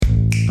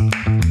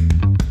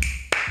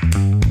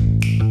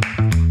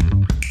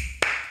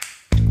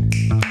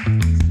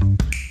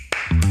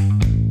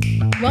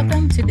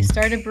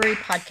Start a Brewery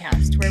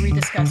podcast, where we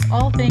discuss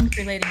all things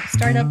relating to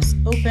startups,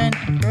 open,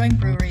 and growing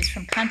breweries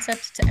from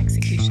concept to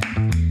execution.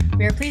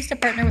 We are pleased to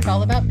partner with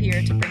All About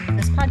Beer to bring you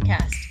this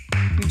podcast.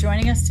 You're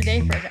joining us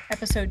today for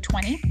episode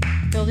 20,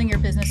 Building Your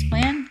Business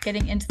Plan,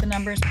 Getting into the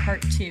Numbers,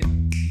 Part 2.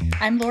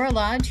 I'm Laura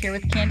Lodge, here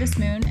with Candace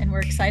Moon, and we're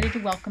excited to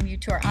welcome you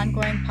to our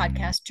ongoing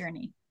podcast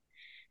journey.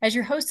 As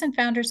your hosts and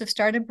founders of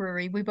Start a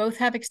Brewery, we both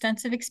have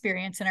extensive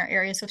experience in our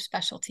areas of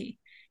specialty.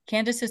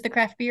 Candace is the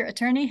craft beer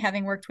attorney,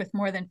 having worked with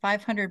more than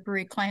 500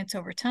 brewery clients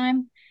over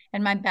time,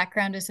 and my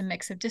background is a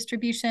mix of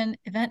distribution,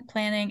 event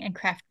planning, and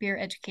craft beer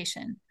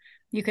education.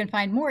 You can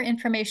find more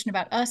information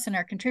about us and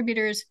our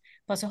contributors,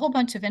 plus a whole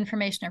bunch of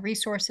information and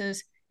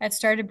resources at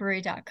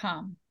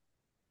startabrewery.com.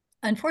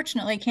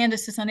 Unfortunately,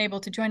 Candace is unable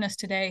to join us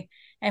today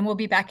and will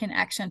be back in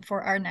action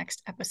for our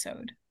next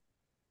episode.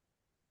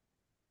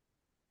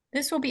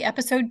 This will be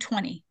episode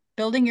 20,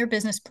 Building Your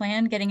Business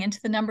Plan, Getting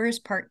into the Numbers,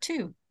 Part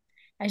 2.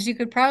 As you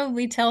could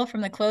probably tell from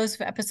the close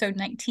of episode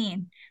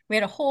 19, we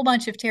had a whole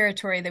bunch of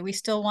territory that we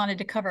still wanted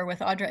to cover with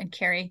Audra and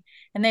Carrie,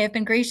 and they have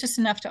been gracious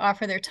enough to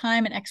offer their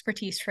time and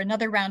expertise for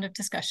another round of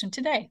discussion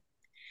today.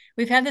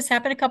 We've had this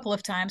happen a couple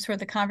of times where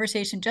the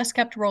conversation just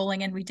kept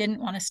rolling and we didn't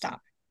want to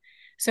stop.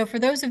 So for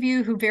those of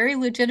you who very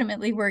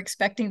legitimately were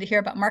expecting to hear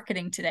about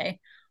marketing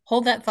today,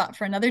 hold that thought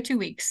for another 2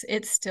 weeks.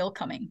 It's still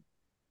coming.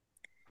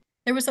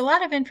 There was a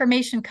lot of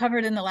information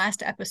covered in the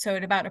last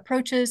episode about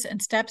approaches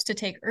and steps to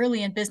take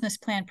early in business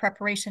plan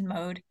preparation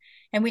mode,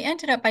 and we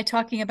ended up by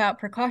talking about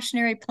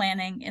precautionary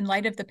planning in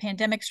light of the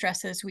pandemic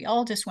stresses we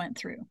all just went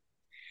through.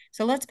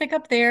 So let's pick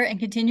up there and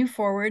continue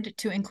forward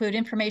to include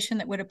information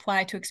that would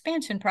apply to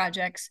expansion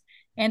projects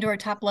and/or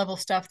top-level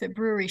stuff that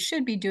breweries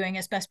should be doing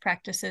as best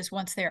practices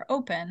once they are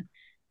open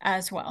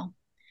as well.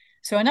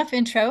 So enough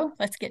intro,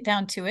 let's get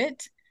down to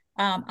it.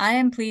 I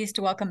am pleased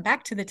to welcome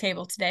back to the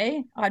table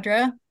today,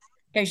 Audra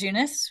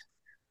Gajunas,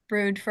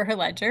 brewed for her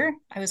ledger.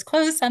 I was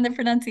close on the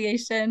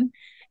pronunciation.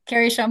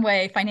 Carrie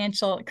Shumway,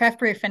 craft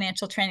brewery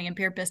financial training and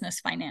beer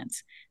business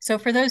finance. So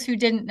for those who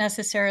didn't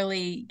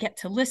necessarily get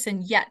to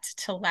listen yet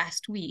till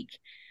last week,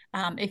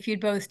 if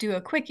you'd both do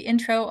a quick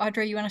intro.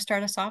 Audra, you want to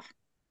start us off?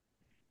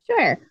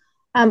 Sure.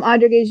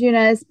 Audra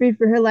Gajunas, brewed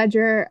for her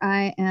ledger.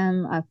 I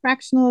am a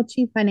fractional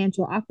chief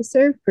financial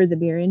officer for the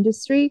beer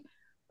industry.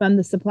 From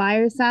the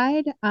supplier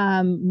side,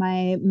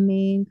 my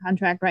main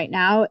contract right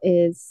now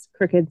is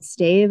Crooked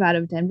Stave out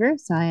of Denver.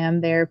 So I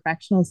am their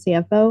fractional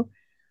CFO.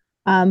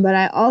 But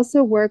I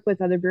also work with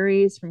other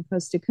breweries from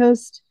coast to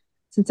coast.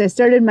 Since I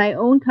started my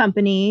own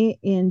company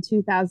in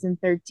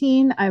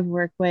 2013, I've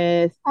worked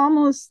with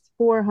almost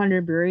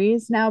 400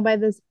 breweries now by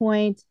this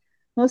point.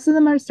 Most of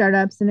them are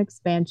startups and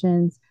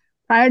expansions.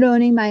 Prior to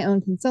owning my own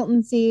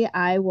consultancy,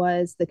 I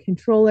was the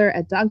controller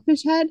at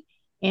Dogfish Head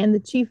and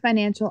the chief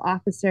financial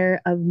officer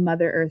of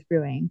Mother Earth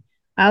Brewing.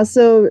 I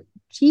also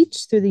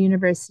teach through the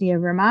University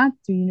of Vermont,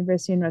 through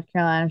University of North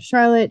Carolina,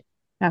 Charlotte,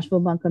 Nashville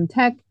Buncombe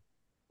Tech,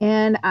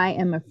 and I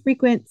am a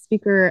frequent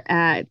speaker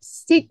at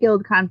State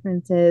Guild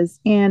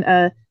conferences and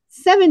a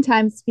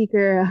 7-time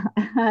speaker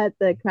at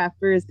the Craft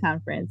Brewers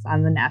Conference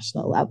on the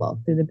national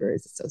level through the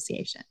Brewers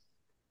Association.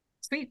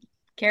 Sweet.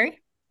 Carrie?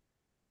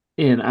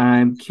 And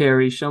I'm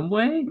Carrie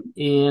Shumway,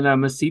 and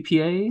I'm a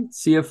CPA,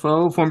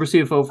 CFO, former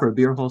CFO for a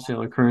beer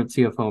wholesaler, current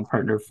CFO and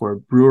partner for a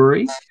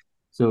brewery.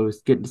 So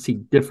it's getting to see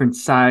different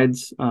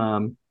sides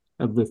of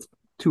the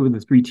 2 of the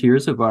 3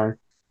 tiers of our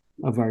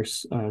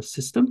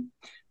system.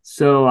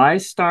 So I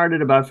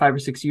started about 5 or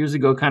 6 years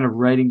ago, kind of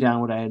writing down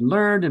what I had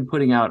learned and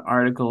putting out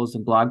articles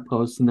and blog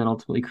posts, and then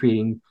ultimately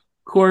creating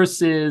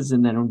courses,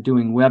 and then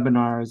doing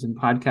webinars and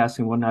podcasting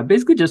and whatnot.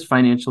 Basically, just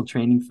financial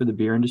training for the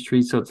beer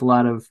industry. So it's a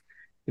lot of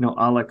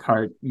a la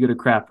carte. You go to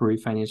craft brewery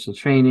financial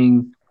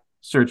training,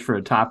 search for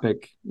a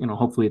topic,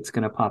 hopefully it's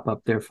going to pop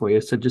up there for you.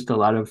 So just a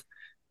lot of,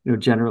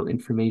 general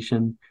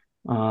information.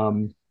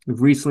 We've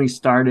recently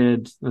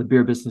started the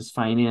Beer Business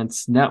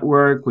Finance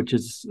Network,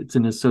 it's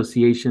an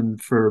association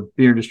for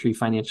beer industry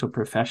financial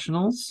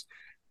professionals,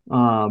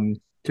 to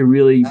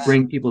really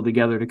bring people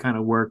together to kind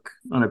of work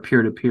on a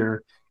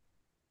peer-to-peer,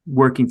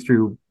 working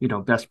through,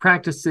 best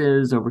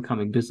practices,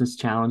 overcoming business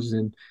challenges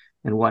and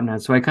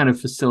whatnot. So I kind of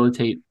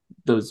facilitate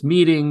those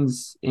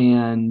meetings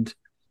and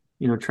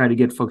try to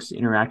get folks to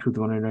interact with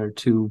one another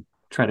to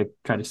try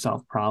to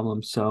solve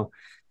problems. So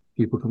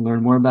people can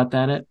learn more about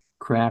that at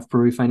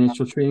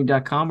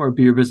craftbreweryfinancialtraining.com or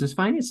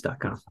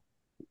beerbusinessfinance.com.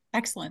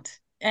 Excellent.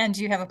 And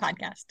you have a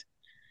podcast.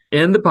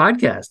 And the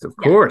podcast, of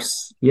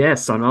course.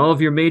 Yes, on all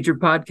of your major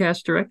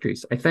podcast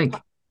directories, I think.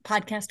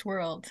 Podcast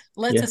World.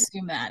 Let's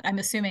assume that. I'm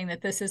assuming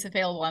that this is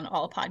available on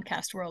all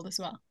Podcast World as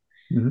well.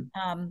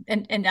 Mm-hmm.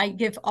 And I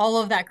give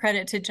all of that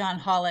credit to John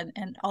Holland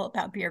and All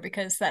About Beer,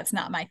 because that's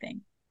not my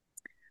thing.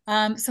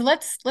 So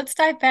let's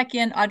dive back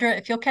in. Audra,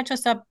 if you'll catch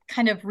us up,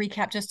 kind of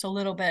recap just a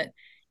little bit.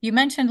 You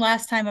mentioned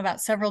last time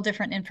about several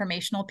different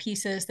informational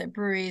pieces that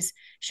breweries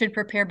should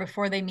prepare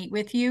before they meet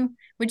with you.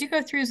 Would you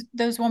go through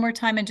those one more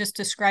time and just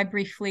describe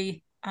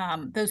briefly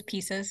those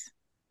pieces?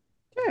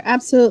 Sure,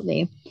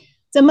 absolutely.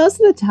 So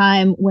most of the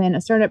time when a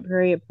startup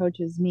brewery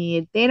approaches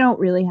me, they don't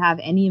really have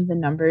any of the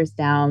numbers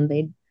down.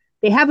 They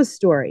They have a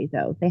story,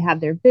 though. They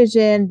have their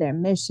vision, their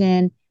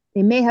mission.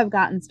 They may have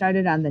gotten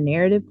started on the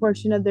narrative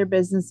portion of their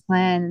business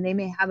plan, and they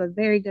may have a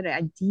very good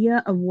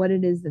idea of what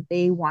it is that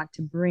they want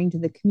to bring to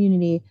the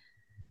community.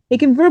 They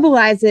can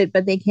verbalize it,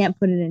 but they can't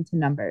put it into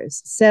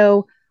numbers.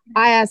 So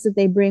I ask that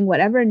they bring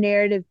whatever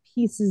narrative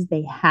pieces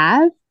they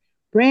have,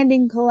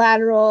 branding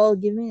collateral,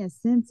 giving a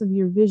sense of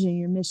your vision,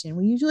 your mission.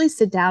 We usually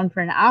sit down for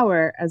an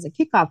hour as a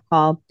kickoff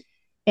call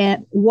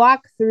and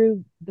walk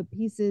through the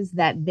pieces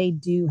that they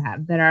do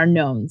have that are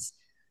knowns.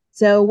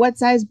 So, what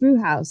size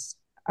brew house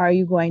are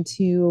you going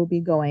to be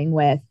going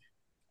with?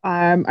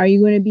 Are you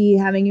going to be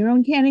having your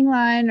own canning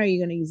line? Are you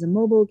going to use a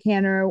mobile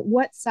canner?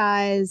 What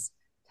size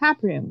tap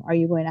room are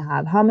you going to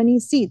have? How many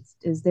seats?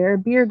 Is there a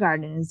beer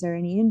garden? Is there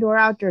any indoor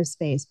outdoor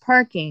space?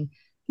 Parking?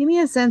 Give me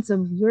a sense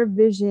of your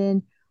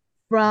vision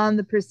from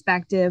the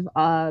perspective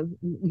of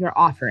your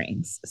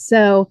offerings.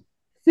 So,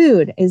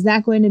 food, is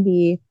that going to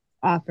be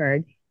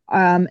offered?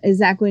 Is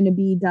that going to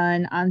be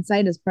done on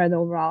site as part of the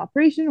overall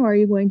operation, or are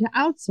you going to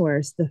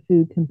outsource the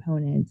food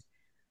component?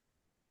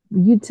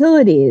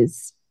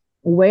 Utilities,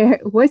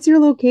 what's your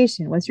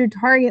location? What's your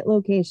target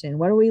location?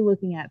 What are we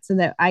looking at so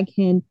that I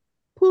can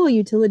pull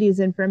utilities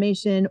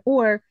information?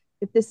 Or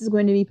if this is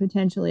going to be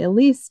potentially a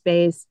lease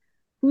space,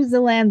 who's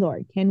the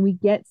landlord? Can we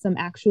get some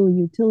actual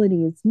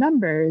utilities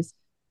numbers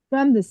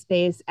from the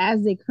space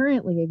as they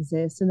currently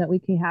exist so that we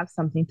can have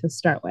something to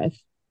start with?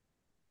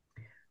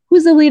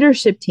 Who's the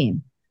leadership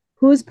team?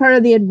 Who's part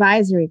of the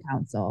advisory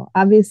council?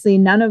 Obviously,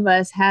 none of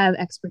us have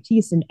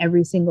expertise in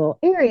every single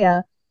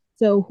area.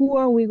 So who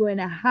are we going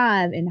to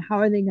have and how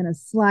are they going to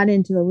slot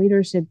into the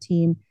leadership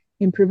team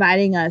in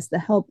providing us the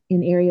help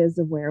in areas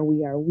of where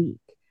we are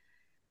weak?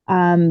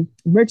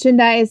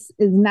 Merchandise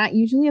is not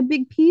usually a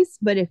big piece,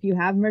 but if you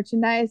have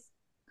merchandise,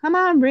 come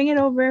on, bring it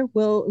over.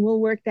 We'll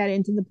work that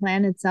into the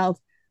plan itself.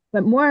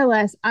 But more or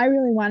less, I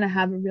really want to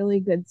have a really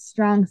good,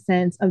 strong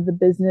sense of the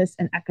business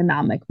and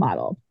economic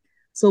model.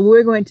 So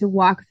we're going to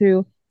walk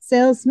through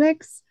sales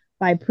mix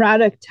by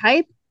product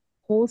type,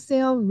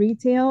 wholesale,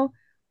 retail.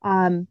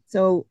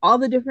 So all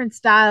the different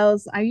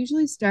styles. I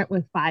usually start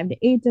with 5 to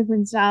 8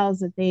 different styles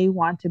that they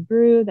want to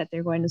brew, that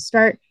they're going to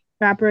start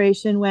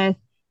preparation with.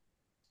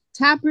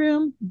 Tap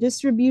room,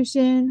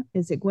 distribution,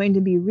 is it going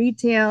to be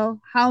retail?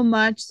 How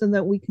much, so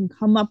that we can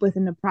come up with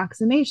an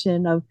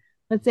approximation of,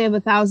 let's say, of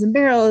 1,000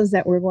 barrels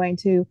that we're going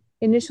to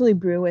initially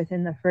brew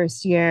within the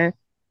first year.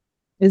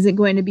 Is it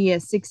going to be a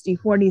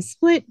 60-40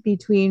 split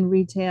between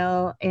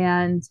retail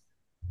and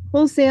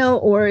wholesale,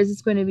 or is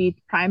this going to be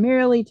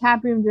primarily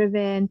taproom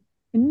driven?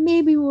 And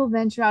maybe we'll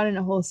venture out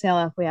into wholesale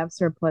if we have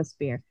surplus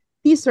beer.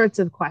 These sorts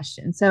of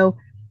questions. So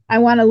I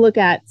want to look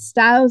at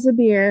styles of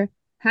beer,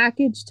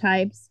 package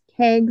types,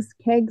 kegs,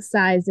 keg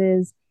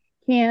sizes,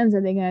 cans.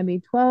 Are they going to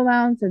be 12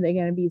 ounce? Are they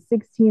going to be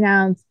 16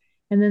 ounce?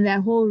 And then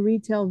that whole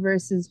retail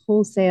versus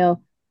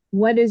wholesale.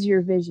 What is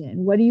your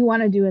vision? What do you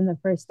want to do in the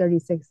first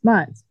 36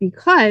 months?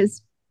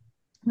 Because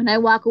when I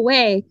walk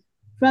away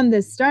from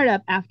this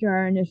startup after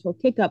our initial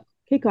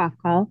kickoff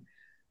call,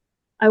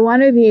 I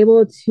want to be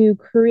able to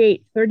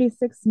create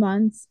 36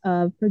 months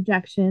of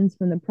projections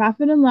from the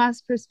profit and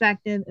loss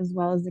perspective as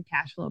well as the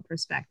cash flow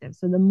perspective.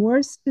 So the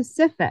more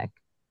specific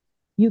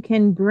you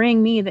can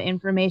bring me the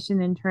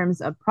information in terms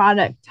of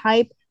product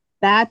type,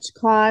 batch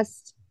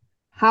cost,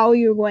 how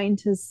you're going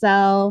to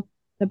sell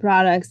the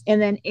products,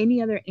 and then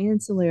any other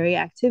ancillary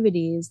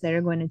activities that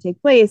are going to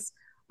take place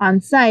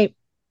on site,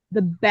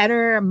 the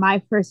better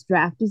my first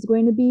draft is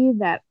going to be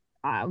that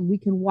we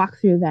can walk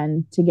through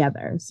then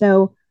together.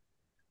 So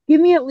give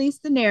me at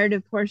least the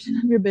narrative portion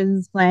of your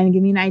business plan.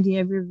 Give me an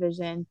idea of your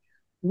vision,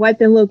 what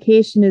the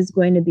location is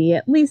going to be.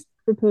 At least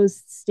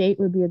proposed state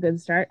would be a good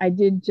start. I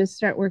did just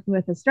start working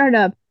with a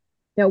startup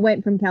that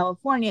went from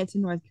California to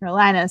North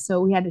Carolina.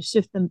 So we had to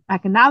shift the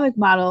economic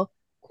model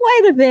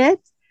quite a bit.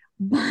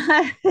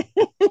 But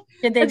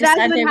did they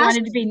decide they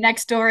wanted to be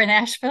next door in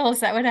Asheville? Is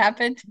that what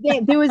happened?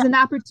 There was an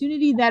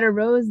opportunity that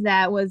arose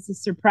that was a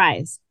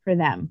surprise for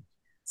them.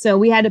 So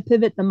we had to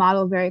pivot the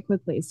model very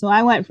quickly. So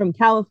I went from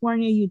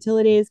California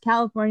utilities,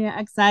 California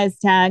excise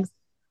tags,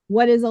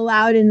 what is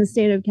allowed in the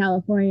state of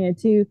California,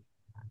 to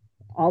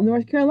all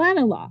North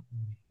Carolina law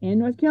and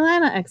North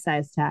Carolina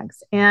excise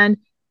tax and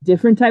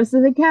different types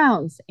of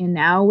accounts. And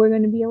now we're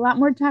going to be a lot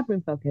more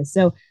taproom focused.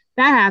 So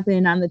that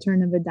happened on the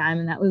turn of a dime,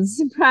 and that was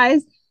a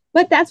surprise.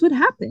 But that's what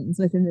happens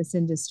within this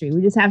industry.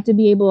 We just have to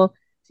be able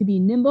to be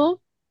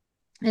nimble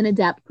and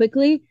adapt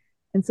quickly.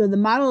 And so the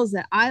models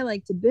that I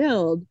like to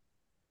build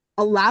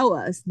allow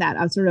us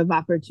that sort of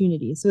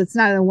opportunity. So it's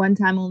not a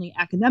one-time only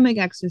academic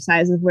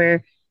exercise of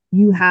where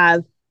you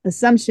have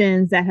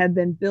assumptions that have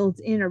been built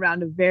in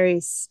around a very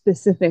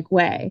specific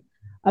way.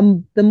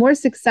 The more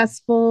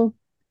successful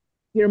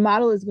your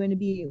model is going to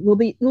be,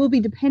 will be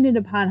dependent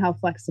upon how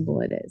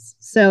flexible it is.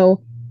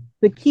 So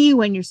the key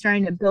when you're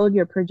starting to build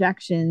your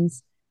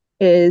projections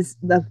is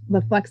the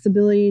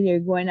flexibility you're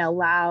going to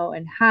allow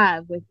and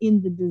have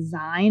within the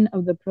design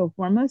of the pro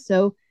forma.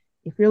 So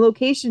if your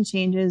location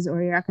changes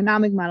or your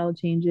economic model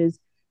changes,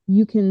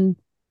 you can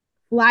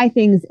fly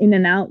things in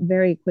and out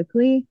very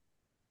quickly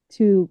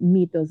to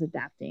meet those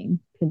adapting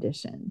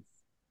conditions.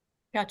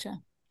 Gotcha.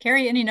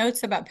 Carrie, any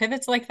notes about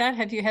pivots like that?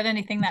 Have you had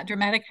anything that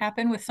dramatic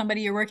happen with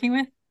somebody you're working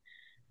with?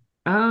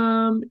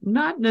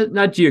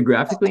 Not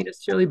geographically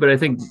necessarily, but I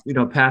think,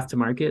 path to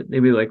market.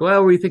 Maybe like,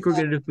 well, we think we're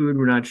going to do food,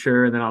 we're not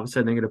sure, and then all of a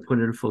sudden they're going to put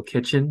in a full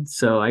kitchen.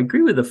 So I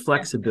agree with the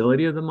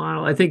flexibility of the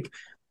model. I think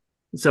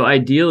so.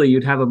 Ideally,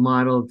 you'd have a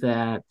model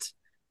that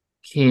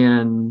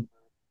can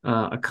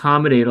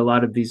accommodate a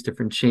lot of these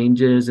different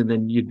changes, and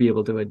then you'd be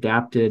able to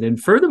adapt it. And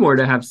furthermore,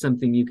 to have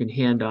something you can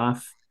hand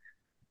off,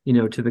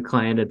 to the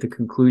client at the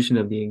conclusion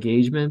of the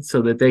engagement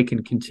so that they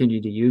can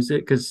continue to use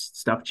it, because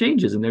stuff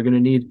changes and they're going to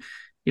need,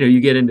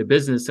 you get into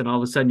business and all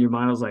of a sudden your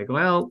model's like,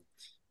 well,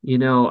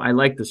 I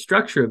like the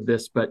structure of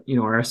this, but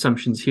our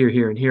assumptions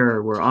here and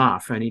here were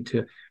off. I need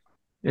to,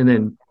 and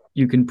then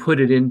you can put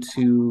it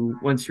into,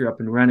 once you're up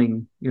and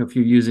running, if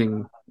you're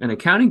using an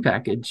accounting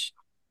package,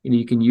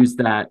 you can use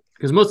that,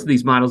 because most of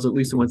these models, at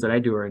least the ones that I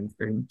do, are in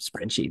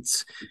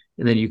spreadsheets,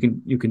 and then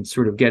you can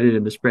sort of get it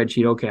in the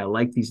spreadsheet. Okay, I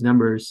like these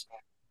numbers.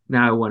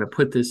 Now I want to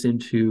put this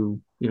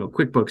into,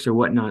 QuickBooks or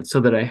whatnot,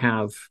 so that I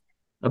have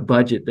a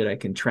budget that I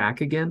can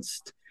track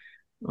against.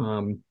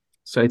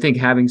 So I think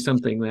having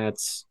something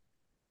that's,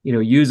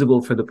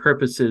 usable for the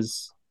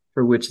purposes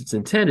for which it's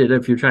intended,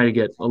 if you're trying to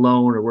get a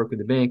loan or work with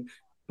the bank,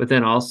 but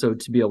then also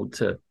to be able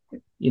to,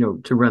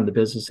 to run the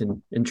business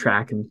and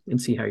track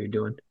and see how you're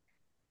doing.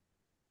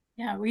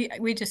 Yeah,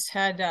 we just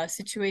had a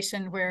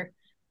situation where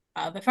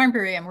the farm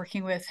brewery I'm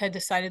working with had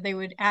decided they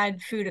would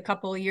add food a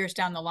couple of years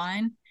down the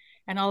line.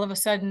 And all of a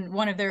sudden,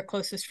 one of their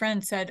closest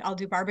friends said, I'll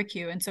do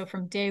barbecue. And so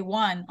from day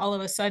one, all of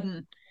a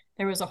sudden,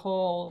 there was a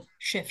whole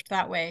shift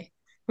that way,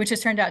 which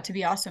has turned out to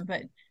be awesome.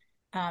 But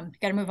got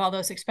to move all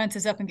those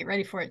expenses up and get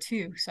ready for it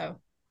too. So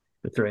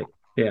that's right.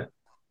 Yeah.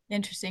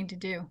 Interesting to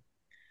do.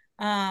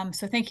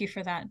 So thank you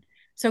for that.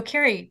 So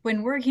Carrie,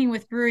 when working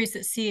with breweries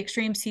that see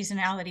extreme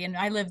seasonality, and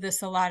I live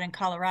this a lot in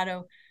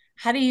Colorado,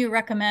 how do you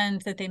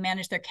recommend that they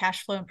manage their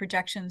cash flow and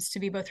projections to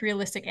be both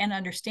realistic and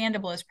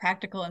understandable as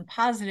practical and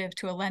positive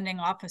to a lending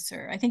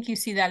officer? I think you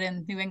see that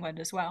in New England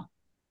as well.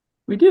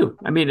 We do.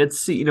 I mean,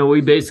 it's,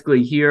 we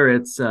basically hear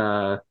it's,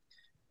 the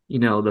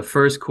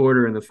first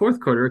quarter and the fourth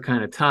quarter are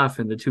kind of tough,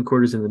 and the 2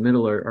 quarters in the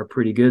middle are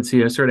pretty good. So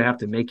you sort of have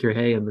to make your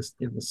hay in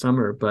the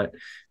summer. But,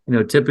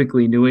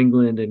 typically New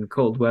England and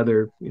cold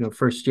weather,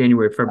 first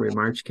January, February,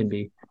 March can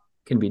be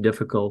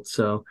difficult.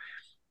 So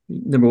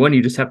number one,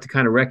 you just have to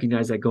kind of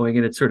recognize that going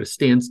in, it sort of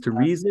stands to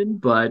reason.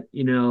 But,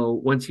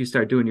 once you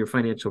start doing your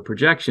financial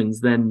projections,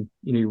 then,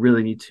 you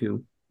really need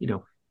to,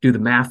 do the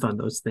math on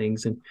those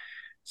things. And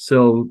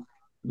so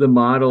the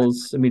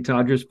models, I mean, to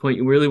Audra's point,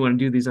 you really want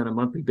to do these on a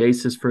monthly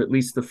basis for at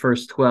least the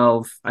first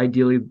 12,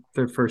 ideally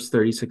the first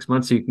 36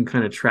 months, so you can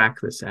kind of track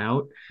this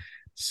out.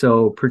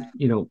 So,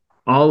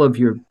 all of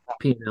your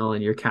P&L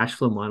and your cash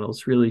flow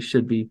models really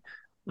should be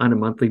on a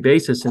monthly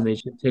basis, and they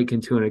should take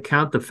into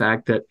account the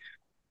fact that,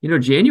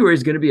 January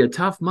is going to be a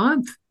tough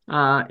month,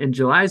 and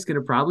July is going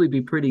to probably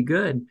be pretty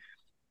good.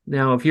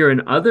 Now, if you're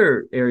in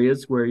other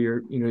areas where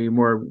you're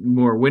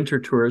more winter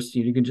tourists,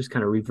 you can just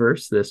kind of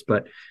reverse this.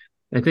 But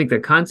I think the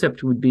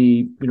concept would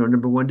be,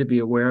 number one, to be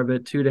aware of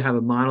it, two, to have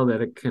a model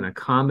that it can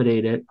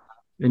accommodate it.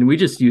 And we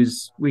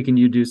can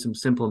do some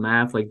simple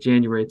math, like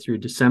January through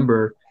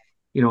December,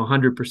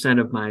 100%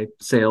 of my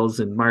sales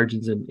and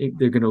margins, and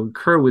they're going to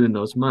occur within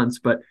those months,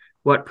 but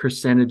what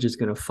percentage is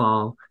going to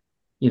fall,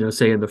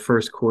 say in the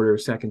first quarter,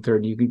 second,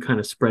 third, you can kind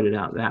of spread it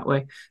out that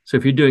way. So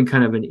if you're doing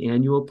kind of an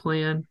annual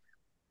plan,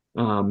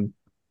 and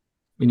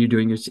you're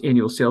doing your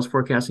annual sales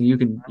forecasting, you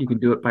can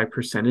do it by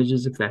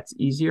percentages if that's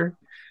easier.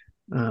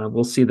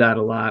 We'll see that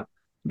a lot,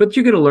 but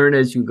you're going to learn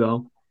as you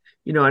go,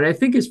 and I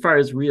think as far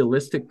as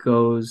realistic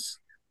goes,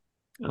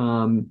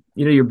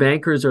 your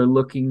bankers are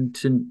looking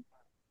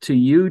to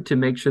you to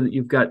make sure that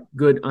you've got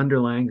good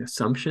underlying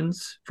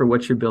assumptions for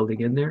what you're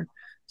building in there.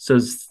 So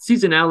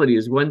seasonality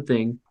is one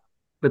thing,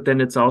 but then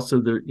it's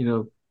also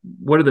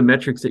what are the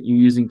metrics that you're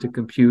using to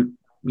compute,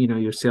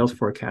 your sales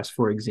forecast,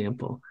 for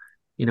example,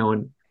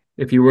 and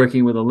if you're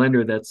working with a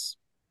lender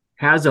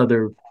has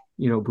other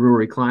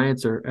brewery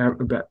clients or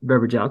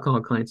beverage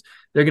alcohol clients,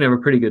 they're going to have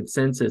a pretty good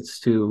sense as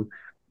to,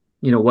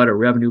 what a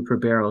revenue per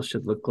barrel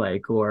should look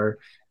like, or,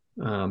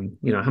 how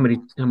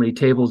many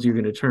tables you're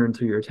going to turn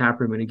through your tap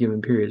room in a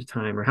given period of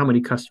time, or how many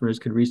customers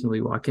could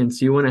reasonably walk in.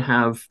 So you want to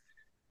have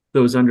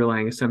those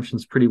underlying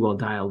assumptions pretty well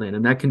dialed in.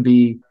 And that can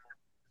be,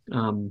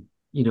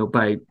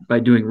 by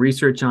doing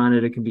research on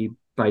it. It can be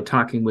by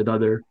talking with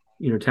other,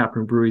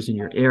 taproom breweries in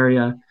your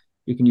area.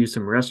 You can use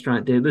some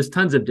restaurant data. There's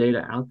tons of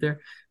data out there.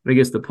 But I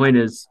guess the point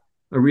is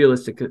a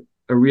realistic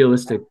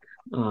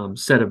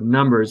set of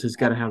numbers has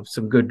got to have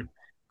some good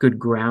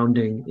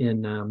grounding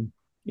in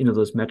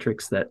those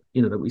metrics that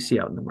that we see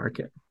out in the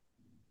market.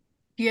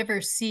 Do you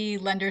ever see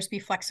lenders be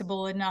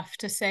flexible enough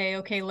to say,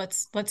 okay,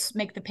 let's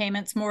make the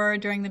payments more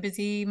during the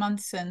busy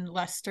months and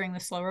less during the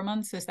slower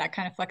months? Is that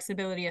kind of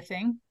flexibility a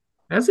thing?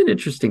 That's an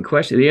interesting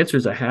question. The answer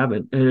is I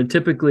haven't. And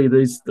typically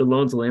the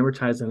loans will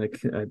amortize on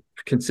a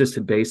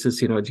consistent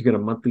basis. You get a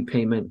monthly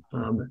payment.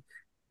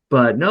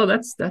 But no,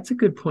 that's a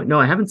good point. No,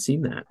 I haven't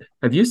seen that.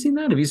 Have you seen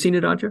that? Have you seen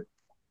it, Audra?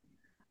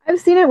 I've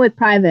seen it with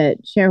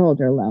private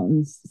shareholder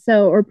loans,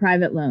 so or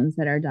private loans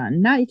that are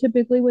done, not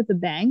typically with a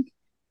bank,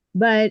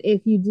 but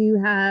if you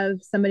do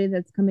have somebody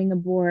that's coming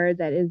aboard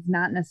that is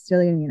not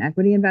necessarily going to be an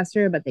equity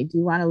investor, but they do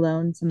want to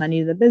loan some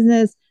money to the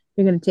business,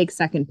 they're going to take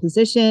second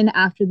position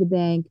after the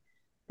bank.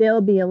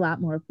 They'll be a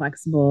lot more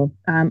flexible.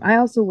 I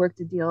also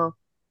worked a deal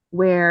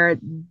where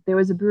there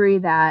was a brewery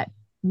that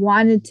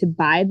wanted to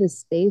buy the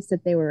space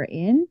that they were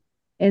in,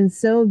 and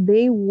so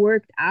they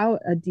worked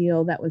out a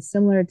deal that was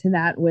similar to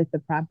that with the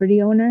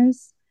property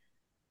owners.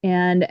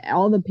 And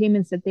all the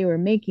payments that they were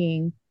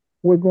making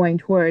were going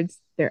towards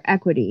their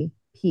equity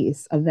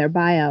piece of their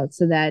buyout.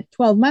 So that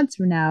 12 months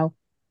from now,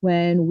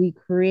 when we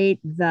create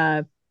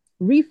the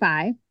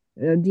refi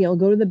deal,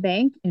 go to the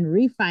bank and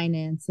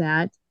refinance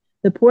that,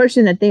 the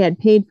portion that they had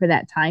paid for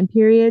that time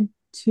period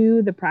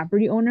to the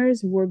property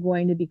owners were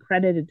going to be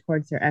credited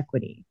towards their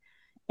equity.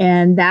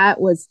 And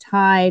that was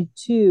tied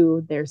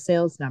to their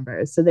sales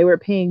numbers. So they were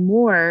paying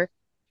more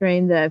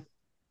during the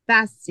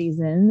fast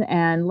season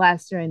and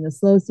less during the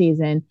slow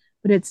season,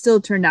 but it still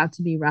turned out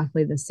to be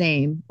roughly the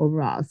same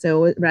overall.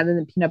 So rather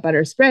than peanut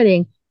butter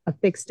spreading a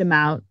fixed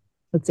amount,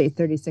 let's say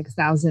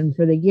 36,000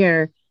 for the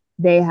year,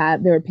 they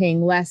were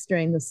paying less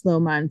during the slow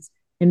months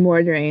and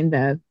more during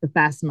the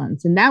fast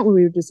months. And that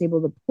we were just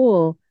able to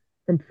pull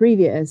from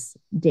previous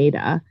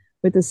data.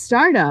 With a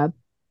startup,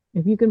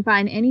 if you can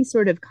find any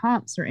sort of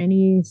comps or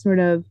any sort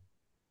of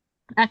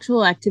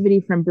actual activity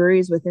from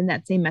breweries within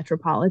that same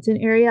metropolitan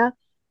area,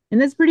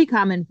 and that's pretty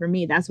common for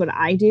me. That's what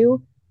I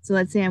do. So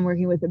let's say I'm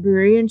working with a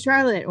brewery in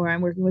Charlotte, or I'm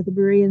working with a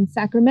brewery in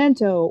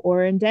Sacramento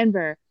or in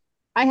Denver.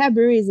 I have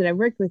breweries that I've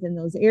worked with in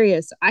those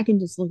areas. So I can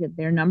just look at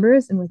their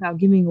numbers, and without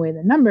giving away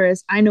the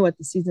numbers, I know what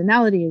the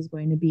seasonality is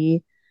going to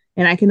be.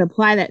 And I can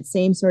apply that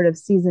same sort of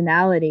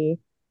seasonality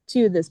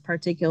to this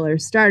particular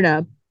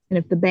startup. And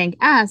if the bank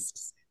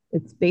asks,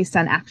 it's based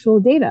on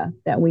actual data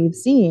that we've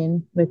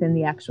seen within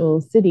the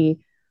actual city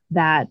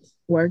that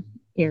or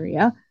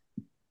area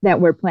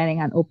that we're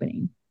planning on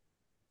opening.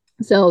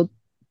 So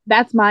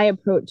that's my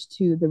approach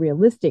to the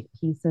realistic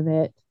piece of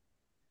it.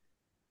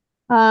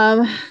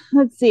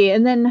 Let's see.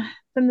 And then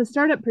from the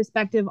startup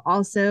perspective,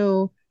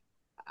 also,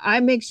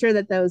 I make sure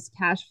that those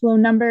cash flow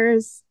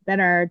numbers that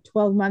are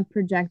 12-month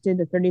projected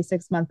to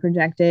 36-month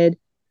projected,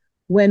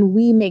 when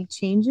we make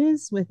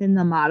changes within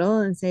the model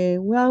and say,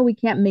 well, we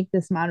can't make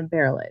this amount of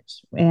barrelage.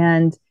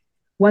 And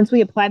once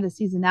we apply the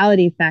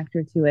seasonality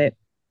factor to it,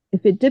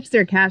 if it dips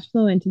their cash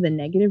flow into the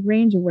negative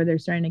range of where they're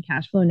starting to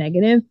cash flow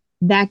negative,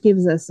 that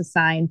gives us a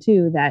sign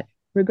too that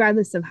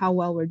regardless of how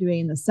well we're doing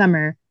in the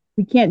summer,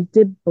 we can't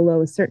dip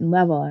below a certain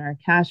level in our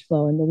cash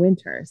flow in the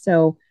winter.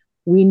 So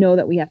we know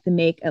that we have to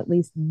make at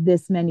least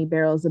this many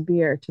barrels of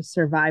beer to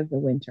survive the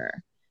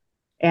winter.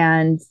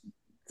 And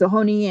so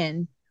honing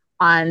in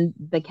on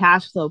the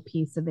cash flow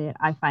piece of it,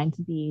 I find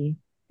to be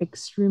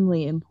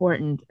extremely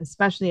important,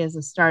 especially as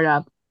a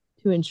startup,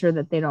 to ensure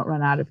that they don't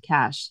run out of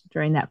cash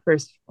during that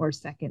first or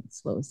second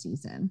slow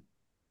season.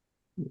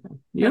 Yeah.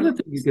 The other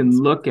thing you can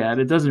look at,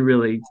 it doesn't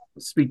really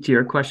speak to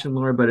your question,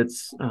 Laura, but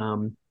it's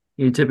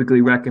you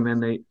typically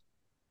recommend they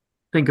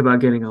think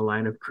about getting a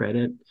line of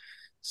credit.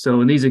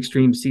 So in these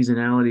extreme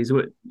seasonalities,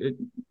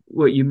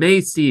 what you may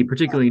see,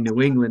 particularly in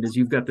New England, is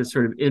you've got this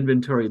sort of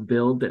inventory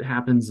build that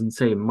happens in,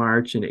 say,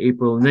 March and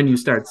April, and then you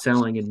start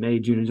selling in May,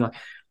 June, and July.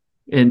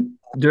 And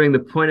during the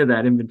point of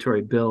that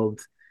inventory build,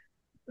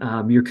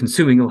 you're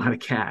consuming a lot of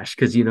cash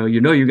because you're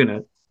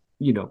going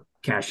to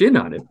cash in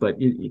on it. But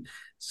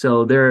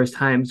so there are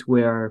times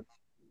where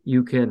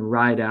you can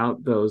ride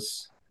out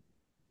those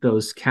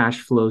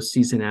cash flow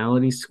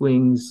seasonality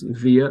swings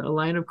via a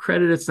line of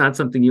credit. It's not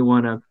something you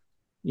want to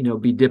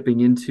be dipping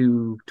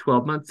into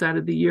 12 months out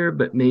of the year,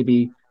 but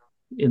maybe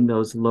in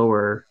those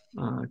lower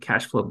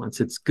cash flow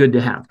months, it's good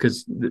to have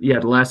because the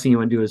last thing you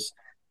want to do is,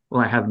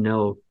 well, I have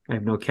no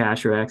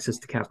cash or access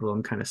to capital.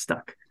 I'm kind of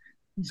stuck.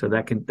 So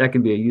that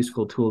can be a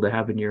useful tool to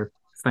have in your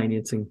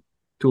financing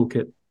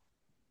toolkit.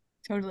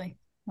 Totally.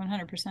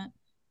 100%.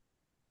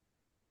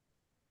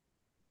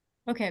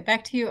 Okay,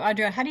 back to you,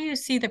 Audra. How do you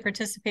see the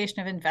participation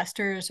of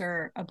investors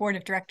or a board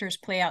of directors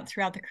play out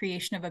throughout the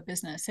creation of a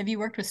business? Have you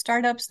worked with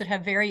startups that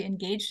have very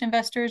engaged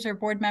investors or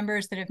board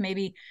members that have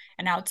maybe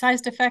an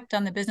outsized effect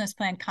on the business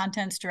plan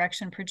contents,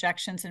 direction,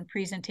 projections, and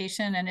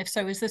presentation? And if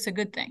so, is this a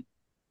good thing?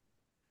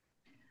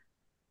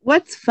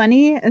 What's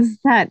funny is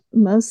that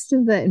most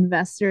of the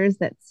investors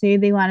that say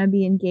they want to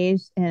be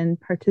engaged and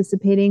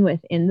participating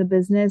within the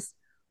business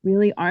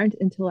really aren't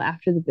until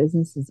after the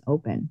business is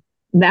open.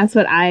 That's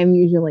what I'm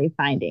usually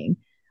finding.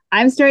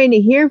 I'm starting to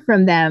hear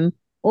from them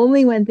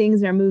only when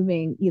things are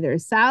moving either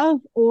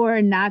south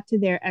or not to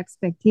their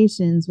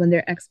expectations, when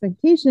their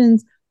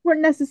expectations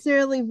weren't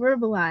necessarily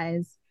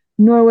verbalized,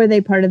 nor were they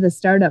part of the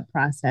startup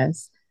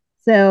process.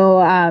 So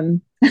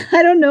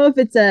I don't know if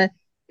it's a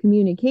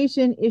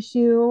communication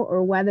issue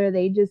or whether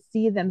they just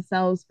see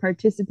themselves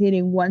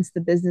participating once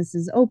the business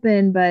is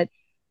open, but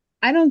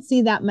I don't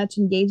see that much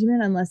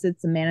engagement unless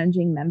it's a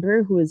managing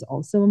member who is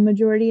also a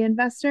majority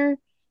investor,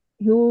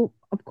 who,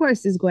 of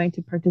course, is going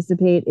to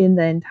participate in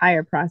the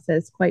entire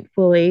process quite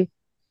fully.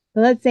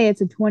 but let's say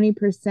it's a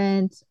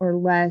 20% or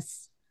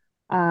less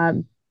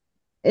um,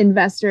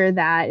 investor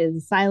that is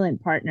a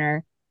silent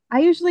partner, I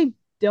usually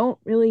don't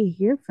really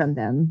hear from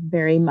them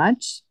very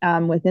much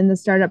within the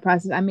startup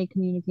process. I may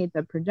communicate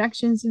the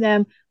projections to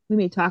them. We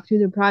may talk through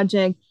the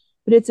project,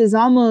 but it's as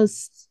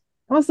almost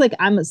like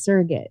I'm a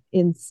surrogate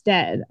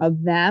instead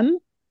of them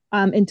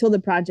until the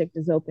project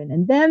is open,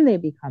 and then they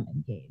become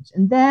engaged,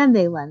 and then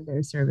they lend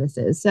their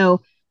services.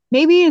 So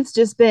maybe it's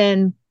just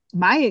been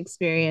my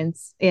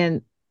experience,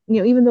 and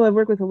even though I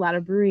work with a lot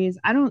of breweries,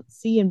 I don't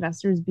see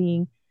investors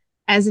being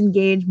as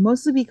engaged,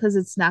 mostly because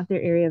it's not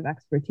their area of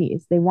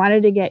expertise. They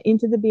wanted to get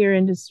into the beer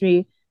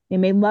industry. They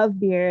may love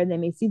beer. They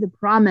may see the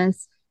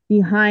promise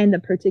behind the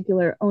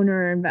particular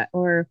owner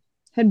or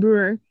head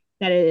brewer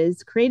that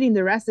is creating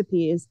the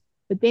recipes,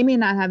 but they may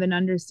not have an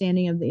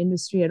understanding of the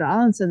industry at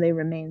all. And so they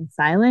remain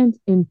silent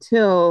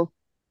until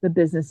the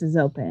business is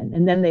open.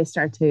 And then they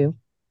start to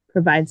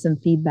provide some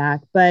feedback.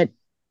 But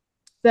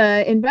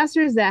the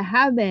investors that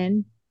have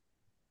been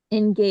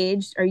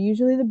engaged are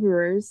usually the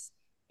brewers,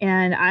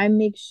 and I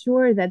make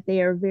sure that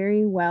they are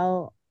very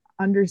well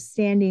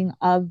understanding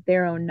of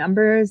their own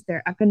numbers,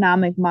 their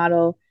economic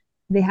model.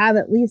 They have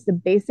at least a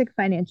basic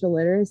financial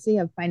literacy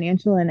of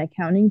financial and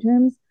accounting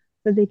terms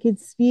so they could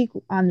speak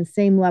on the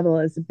same level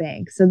as a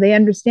bank. So they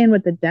understand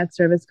what the debt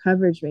service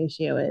coverage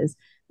ratio is.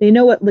 They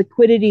know what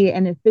liquidity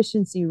and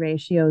efficiency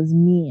ratios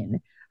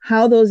mean,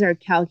 how those are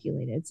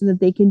calculated so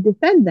that they can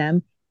defend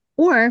them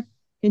or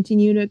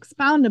continue to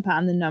expound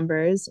upon the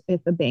numbers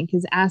if a bank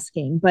is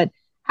asking. But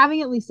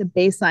having at least a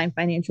baseline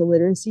financial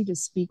literacy to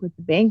speak with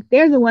the bank,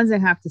 they're the ones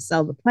that have to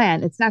sell the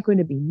plan. It's not going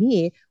to be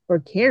me or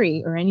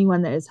Carrie or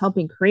anyone that is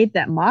helping create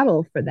that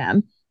model for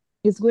them.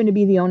 It's going to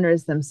be the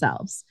owners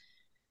themselves.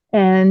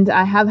 And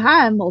I have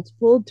had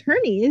multiple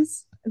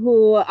attorneys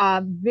who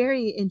are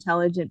very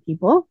intelligent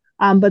people,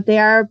 but they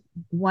are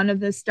one of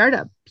the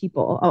startup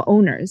people,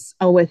 owners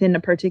within a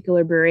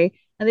particular brewery,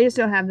 and they just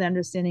don't have the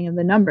understanding of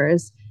the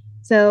numbers.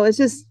 So it's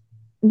just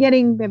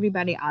getting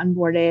everybody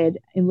onboarded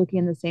and looking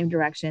in the same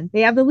direction.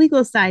 They have the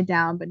legal side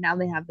down, but now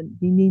they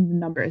need the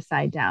numbers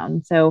side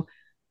down. So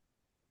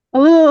a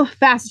little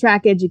fast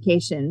track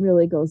education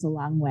really goes a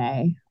long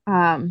way.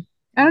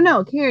 I don't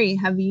know, Carrie,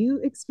 have you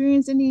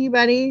experienced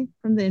anybody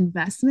from the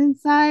investment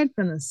side,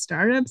 from the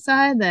startup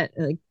side that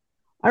like,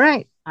 all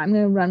right, I'm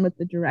going to run with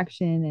the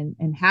direction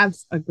and have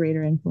a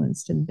greater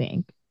influence to the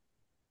bank?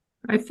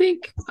 I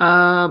think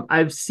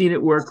I've seen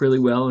it work really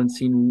well and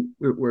seen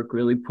it work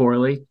really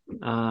poorly.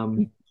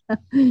 So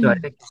I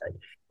think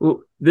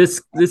well,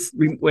 this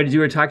when you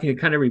were talking, it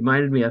kind of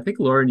reminded me. I think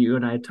Lauren, you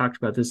and I had talked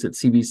about this at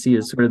CBC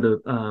as sort of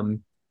the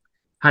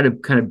how to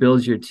kind of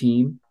build your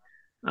team.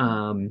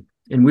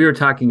 And we were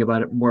talking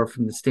about it more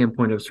from the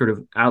standpoint of sort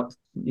of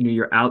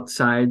your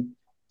outside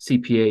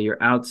CPA, your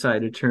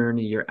outside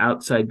attorney, your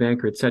outside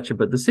banker, et cetera.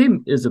 But the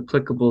same is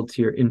applicable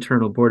to your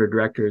internal board of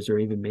directors or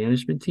even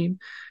management team.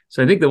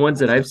 So I think the ones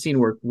that I've seen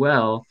work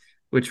well,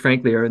 which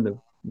frankly are in the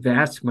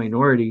vast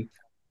minority,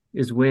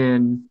 is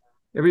when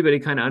everybody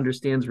kind of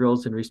understands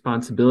roles and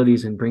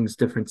responsibilities and brings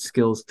different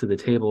skills to the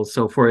table.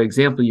 So for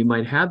example, you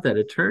might have that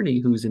attorney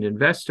who's an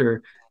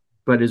investor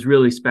but is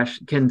really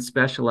can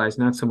specialize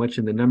not so much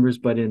in the numbers,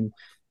 but in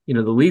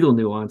the legal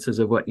nuances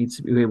of what needs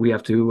to be. We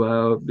have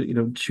to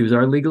choose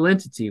our legal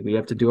entity. We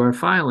have to do our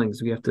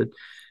filings. We have to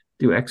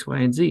do X, Y,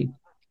 and Z.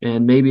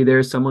 And maybe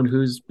there's someone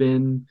who's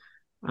been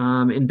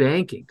in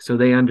banking, so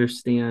they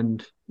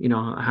understand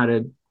how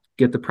to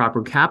get the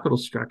proper capital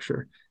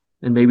structure.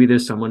 And maybe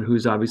there's someone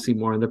who's obviously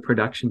more on the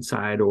production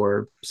side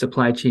or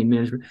supply chain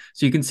management.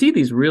 So you can see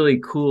these really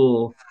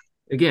cool,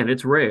 again,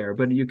 it's rare,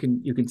 but you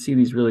can see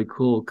these really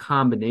cool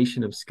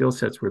combination of skill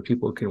sets where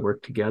people can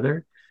work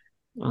together.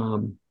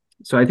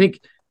 So I think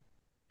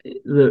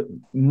the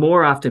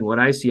more often what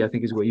I see, I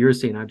think, is what you're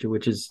saying, Audrey,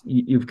 which is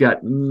you've got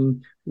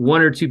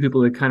one or two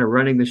people that are kind of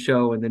running the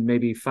show, and then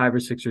maybe 5 or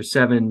 6 or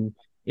 7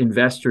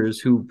 investors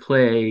who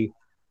play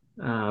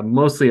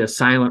mostly a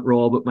silent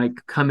role, but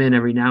might come in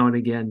every now and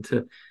again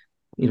to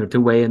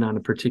weigh in on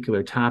a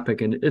particular topic.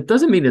 And it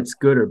doesn't mean it's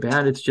good or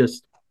bad. It's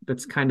just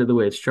that's kind of the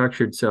way it's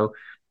structured. So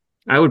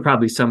I would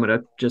probably sum it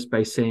up just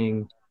by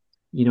saying,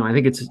 I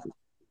think it's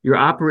your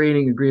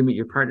operating agreement,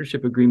 your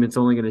partnership agreement's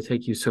only going to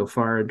take you so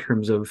far in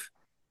terms of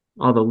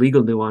all the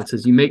legal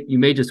nuances. You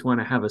may just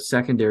want to have a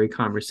secondary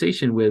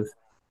conversation with,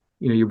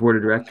 your board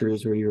of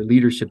directors or your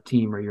leadership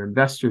team or your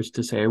investors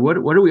to say, what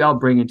do we all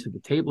bring into the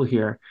table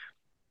here?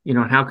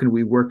 And how can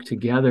we work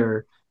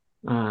together,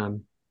 to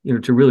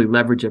really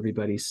leverage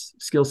everybody's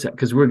skill set,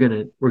 because we're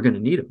gonna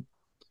need them.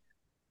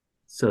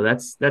 So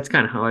that's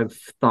kind of how I've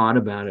thought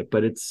about it,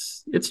 but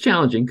it's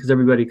challenging because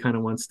everyone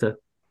wants to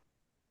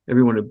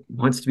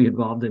be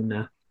involved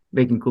in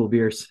making cool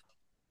beers.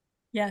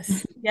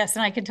 Yes,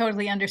 and I can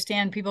totally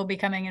understand people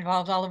becoming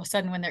involved all of a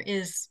sudden when there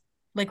is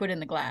liquid in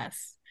the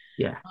glass.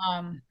 Yeah.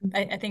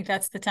 I think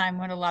that's the time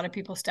when a lot of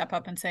people step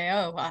up and say,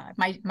 "Oh,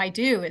 my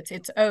due,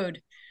 it's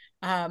owed,"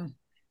 and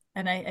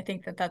I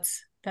think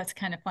that's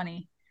kind of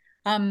funny.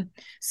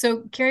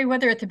 So Carrie,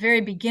 whether at the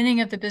very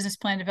beginning of the business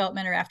plan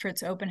development or after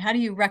it's open, how do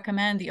you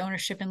recommend the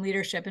ownership and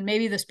leadership? And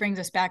maybe this brings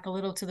us back a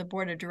little to the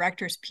board of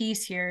directors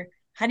piece here.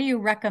 How do you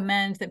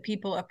recommend that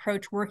people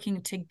approach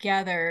working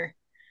together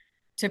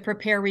to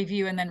prepare,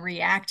 review, and then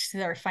react to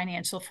their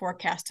financial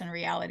forecast and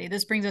reality?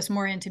 This brings us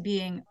more into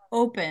being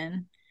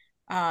open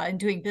and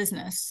doing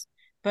business,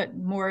 but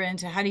more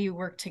into how do you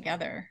work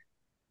together?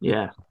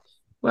 Yeah.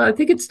 Well, I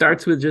think it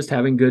starts with just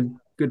having good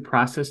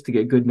process to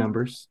get good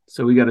numbers.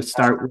 So we got to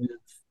start with,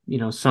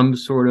 some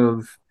sort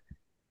of,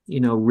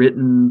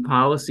 written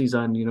policies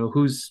on,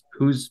 who's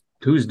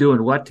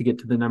doing what to get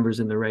to the numbers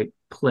in the right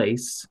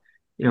place.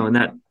 And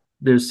that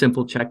there's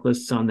simple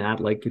checklists on that,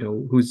 like,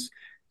 who's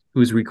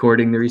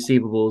recording the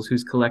receivables,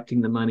 who's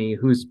collecting the money,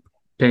 who's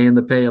paying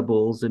the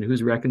payables, and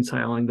who's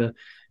reconciling the,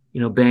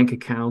 bank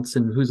accounts,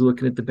 and who's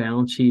looking at the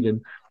balance sheet,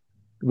 and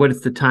what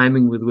is the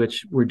timing with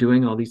which we're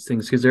doing all these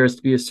things. Because there has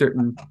to be a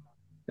certain,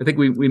 I think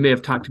we may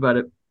have talked about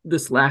it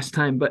this last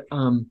time, but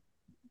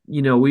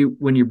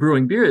when you're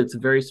brewing beer, it's a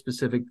very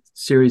specific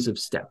series of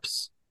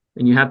steps,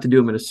 and you have to do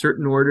them in a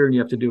certain order, and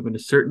you have to do them in a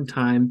certain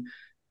time,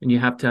 and you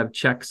have to have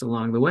checks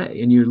along the way,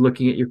 and you're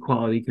looking at your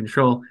quality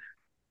control,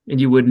 and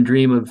you wouldn't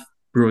dream of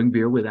brewing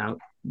beer without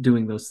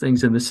doing those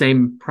things. And the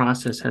same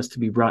process has to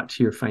be brought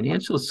to your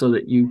financials so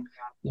that you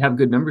have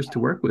good numbers to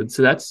work with.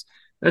 So that's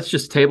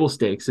just table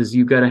stakes, is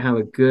you've got to have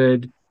a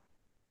good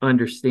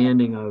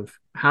understanding of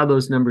how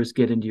those numbers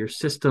get into your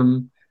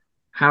system.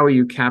 How are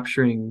you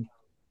capturing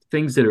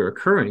things that are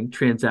occurring,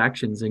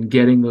 transactions, and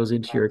getting those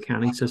into your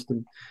accounting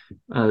system?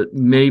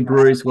 Many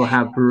breweries will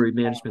have brewery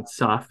management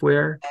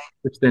software,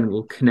 which then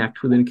will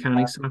connect with an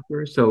accounting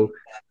software. So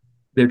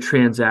they're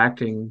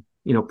transacting,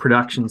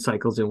 production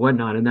cycles and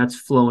whatnot, and that's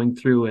flowing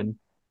through and,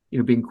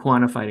 being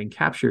quantified and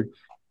captured.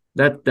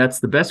 That's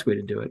the best way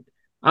to do it.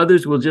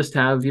 Others will just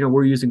have,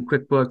 we're using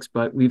QuickBooks,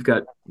 but we've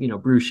got,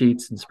 brew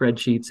sheets and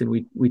spreadsheets, and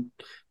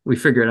we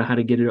figure out how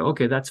to get it.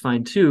 Okay, that's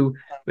fine too,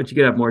 but you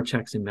could have more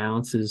checks and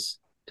balances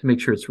to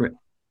make sure it's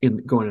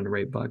going in the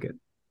right bucket.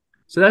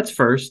 So that's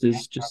first,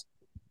 is just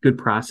good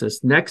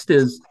process. Next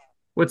is,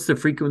 what's the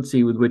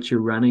frequency with which you're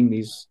running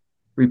these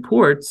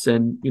reports,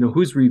 and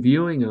who's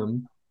reviewing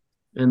them,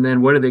 and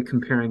then what are they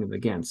comparing them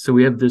against? So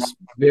we have this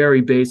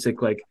very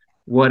basic, like,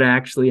 what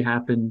actually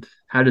happened,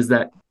 how does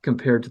that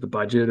compare to the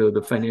budget or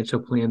the financial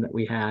plan that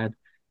we had,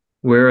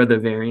 where are the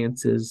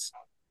variances,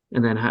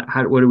 and then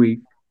what do we,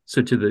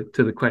 so to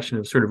the question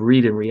of sort of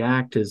read and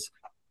react, is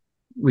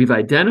we've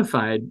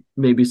identified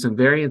maybe some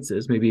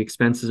variances, maybe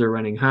expenses are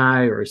running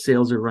high or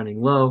sales are running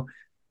low.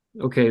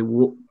 Okay,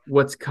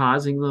 what's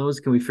causing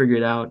those? Can we figure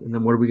it out? And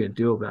then what are we going to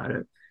do about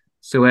it?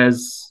 So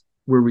as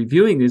we're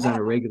reviewing these on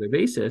a regular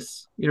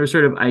basis,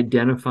 sort of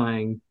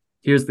identifying,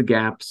 here's the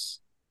gaps,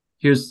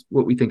 here's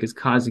what we think is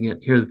causing it,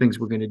 here are the things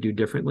we're going to do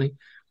differently.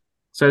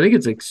 So I think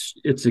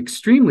it's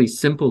extremely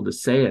simple to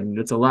say it, and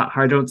it's a lot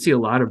hard. I don't see a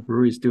lot of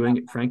breweries doing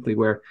it, frankly,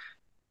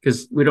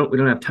 because we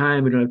don't have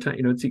time. We don't have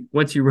time.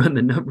 Once you run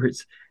the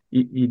numbers,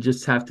 you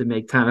just have to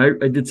make time.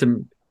 I did a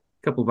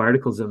couple of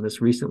articles on this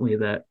recently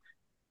that,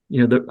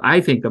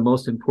 I think the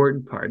most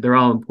important part, they're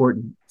all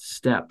important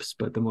steps,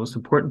 but the most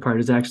important part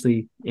is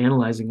actually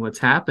analyzing what's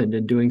happened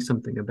and doing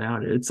something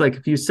about it. It's like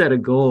if you set a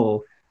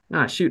goal,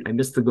 shoot, I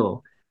missed the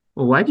goal.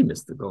 Well, why'd you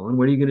miss the goal? And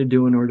what are you going to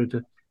do in order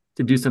to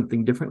do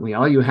something differently?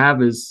 All you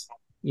have is,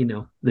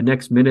 the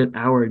next minute,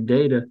 hour, and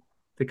day to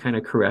kind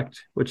of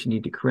correct what you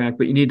need to correct.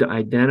 But you need to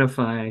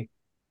identify,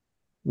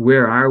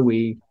 where are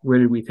we? Where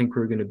did we think we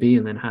were going to be?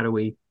 And then how do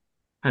we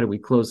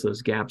close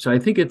those gaps? So I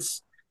think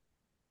it's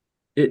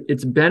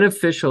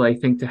beneficial, I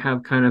think, to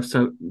have kind of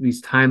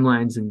these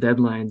timelines and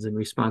deadlines and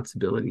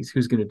responsibilities,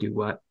 who's going to do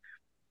what,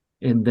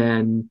 and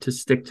then to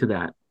stick to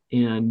that.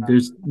 And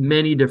there's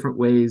many different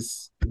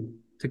ways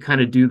to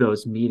kind of do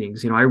those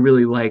meetings. I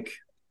really like,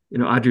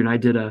 Audrey and I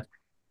did a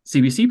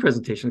CBC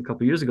presentation a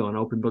couple of years ago on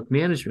open book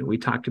management. We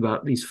talked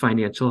about these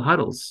financial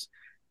huddles,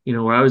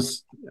 where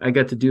I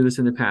got to do this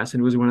in the past,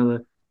 and it was one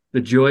of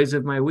the joys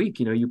of my week.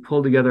 You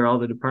pull together all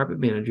the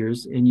department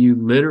managers and you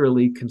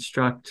literally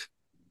construct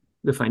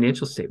the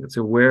financial statements.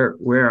 So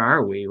where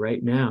are we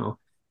right now?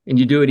 And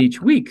you do it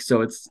each week.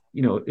 So it's,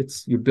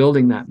 you're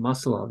building that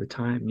muscle all the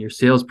time. Your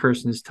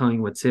salesperson is telling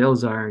you what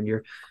sales are,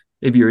 and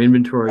maybe your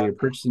inventory, your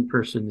purchasing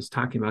person is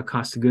talking about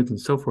cost of goods and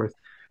so forth.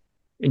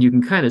 And you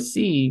can kind of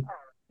see,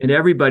 and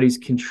everybody's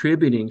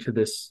contributing to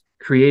this,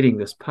 creating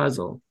this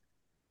puzzle,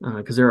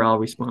 because they're all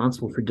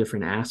responsible for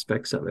different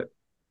aspects of it.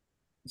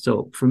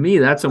 So for me,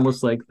 that's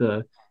almost like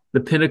the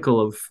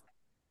pinnacle of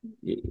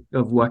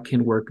what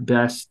can work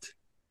best,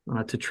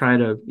 to try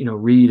to,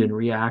 read and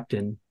react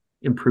and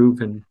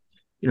improve and,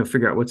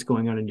 figure out what's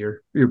going on in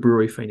your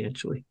brewery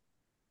financially.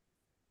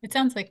 It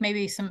sounds like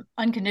maybe some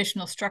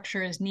unconditional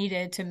structure is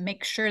needed to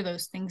make sure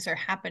those things are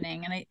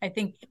happening. And I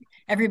think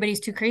everybody's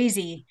too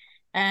crazy.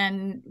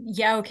 And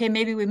yeah, okay,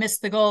 maybe we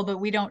missed the goal, but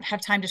we don't have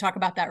time to talk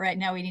about that right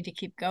now. We need to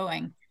keep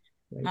going.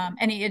 Right.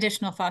 Any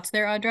additional thoughts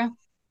there, Audra?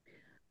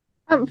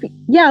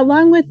 Yeah,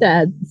 along with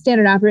the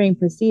standard operating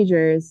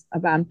procedures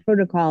about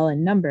protocol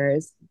and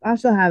numbers,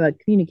 also have a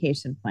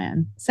communication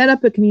plan. Set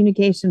up a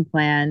communication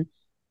plan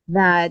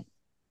that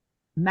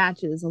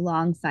matches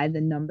alongside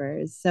the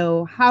numbers.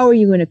 So, how are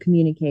you going to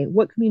communicate?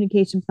 What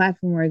communication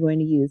platform are you going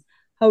to use?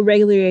 How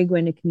regularly are you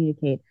going to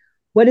communicate?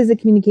 What does the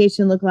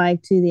communication look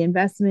like to the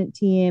investment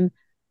team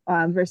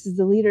versus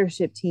the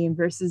leadership team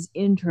versus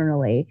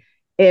internally?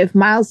 If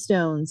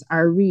milestones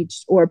are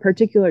reached or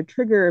particular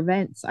trigger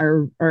events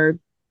are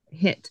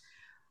hit,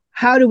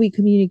 how do we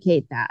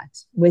communicate that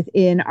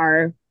within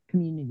our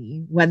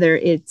community, whether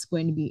it's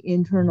going to be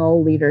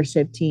internal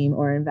leadership team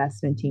or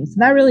investment team? So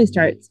that really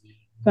starts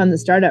from the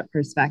startup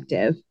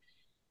perspective.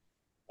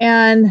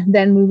 And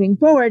then moving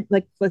forward,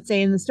 like let's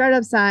say in the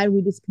startup side,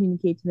 we just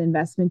communicate to the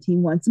investment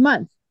team once a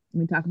month.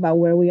 We talk about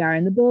where we are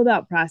in the build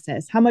out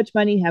process. How much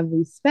money have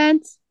we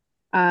spent?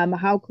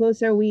 How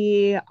close are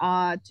we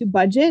to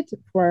budget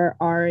for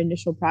our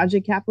initial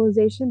project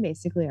capitalization,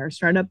 basically our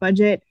startup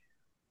budget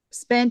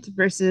spent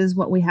versus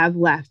what we have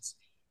left.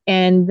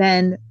 And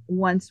then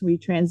once we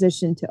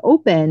transition to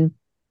open,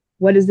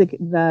 what does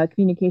the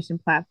communication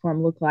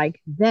platform look like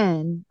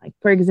then? Like,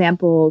 for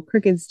example,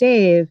 Crooked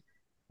Stave,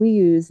 we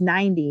use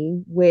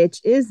 90,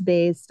 which is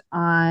based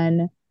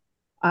on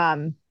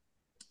um,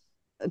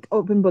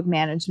 open book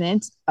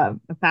management, a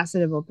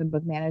facet of open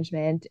book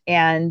management.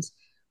 And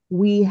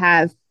we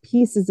have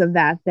pieces of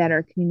that that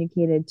are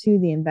communicated to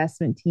the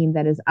investment team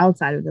that is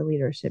outside of the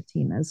leadership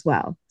team as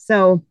well.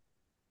 So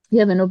you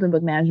have an open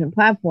book management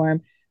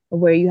platform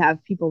where you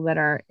have people that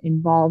are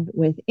involved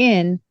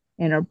within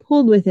and are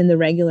pulled within the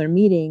regular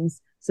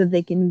meetings so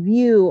they can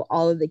view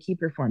all of the key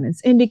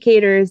performance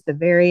indicators, the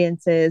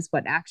variances,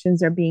 what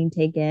actions are being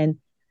taken.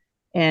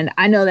 And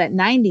I know that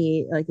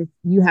 90, like if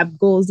you have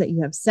goals that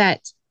you have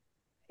set,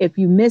 if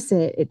you miss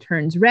it, it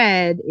turns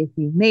red. If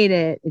you've made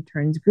it, it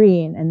turns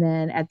green. And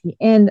then at the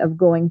end of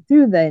going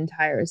through the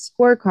entire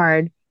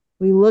scorecard,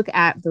 we look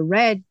at the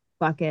red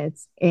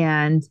buckets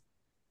and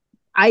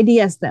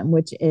IDS them,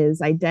 which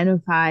is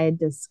identify,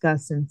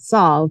 discuss, and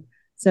solve.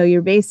 So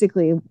you're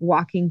basically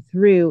walking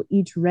through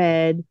each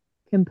red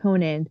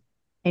component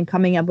and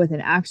coming up with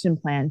an action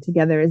plan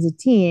together as a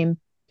team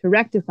to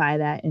rectify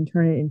that and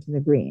turn it into the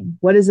green.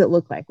 What does it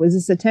look like? Was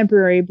this a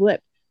temporary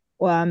blip?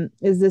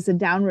 Is this a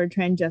downward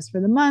trend just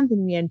for the month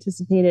and we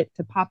anticipate it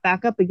to pop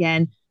back up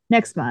again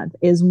next month?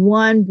 Is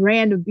one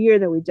brand of beer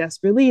that we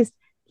just released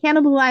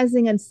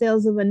cannibalizing on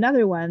sales of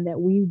another one that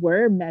we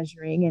were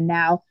measuring and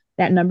now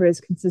that number is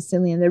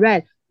consistently in the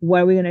red?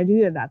 What are we going to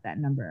do about that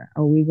number?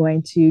 Are we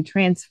going to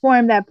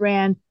transform that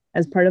brand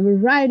as part of a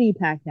variety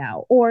pack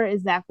now? Or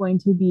is that going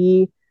to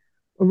be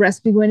a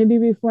recipe going to be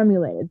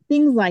reformulated?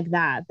 Things like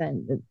that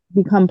then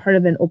become part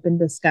of an open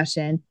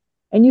discussion.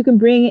 And you can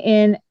bring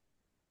in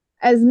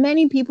as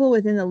many people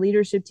within the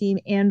leadership team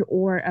and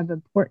or of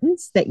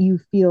importance that you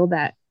feel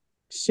that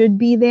should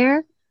be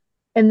there,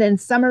 and then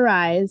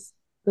summarize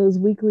those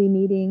weekly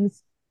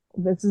meetings.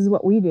 This is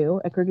what we do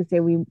at Crooked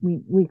Stave. We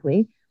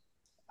weekly.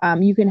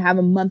 You can have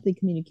a monthly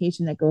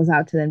communication that goes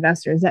out to the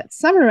investors that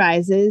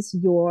summarizes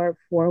your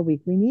 4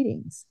 weekly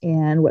meetings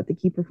and what the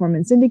key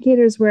performance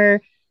indicators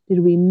were. Did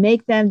we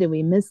make them? Did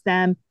we miss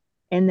them?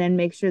 And then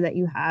make sure that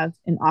you have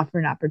and offer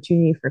an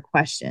opportunity for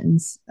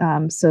questions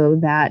so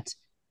that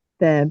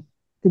the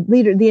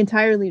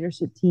entire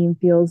leadership team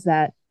feels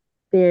that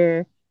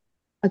they're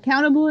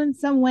accountable in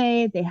some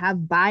way, they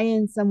have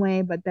buy-in some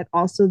way, but that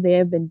also they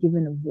have been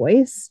given a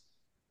voice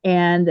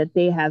and that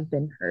they have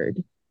been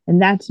heard.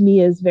 And that to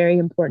me is very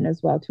important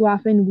as well. Too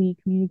often we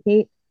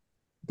communicate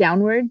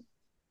downward.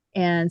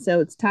 And so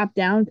it's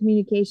top-down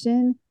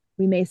communication.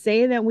 We may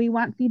say that we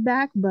want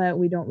feedback, but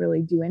we don't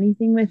really do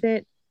anything with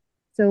it.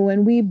 So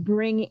when we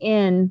bring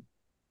in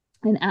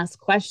and ask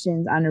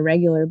questions on a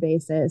regular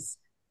basis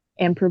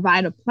and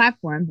provide a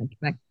platform,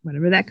 like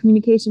whatever that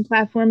communication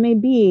platform may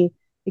be,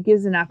 it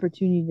gives an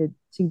opportunity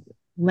to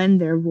lend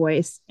their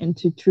voice and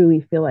to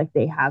truly feel like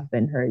they have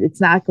been heard.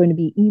 It's not going to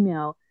be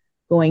email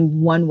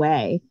going one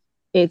way.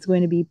 It's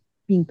going to be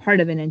being part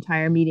of an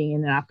entire meeting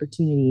and an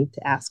opportunity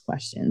to ask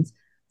questions.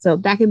 So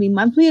that could be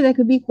monthly, that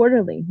could be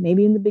quarterly.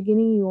 Maybe in the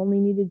beginning you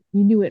only needed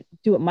do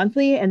it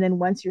monthly, and then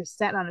once you're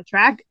set on a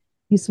track,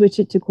 you switch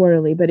it to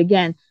quarterly. But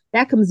again,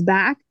 that comes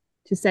back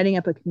to setting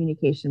up a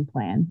communication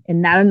plan,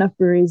 and not enough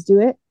breweries do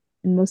it.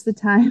 And most of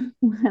the time,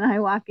 when I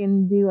walk in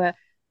and do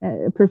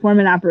perform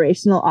an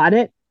operational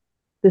audit,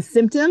 the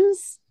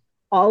symptoms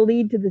all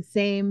lead to the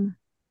same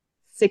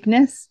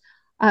sickness,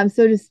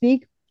 so to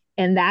speak,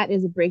 and that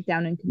is a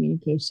breakdown in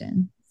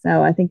communication.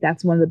 So I think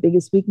that's one of the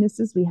biggest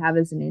weaknesses we have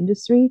as an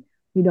industry.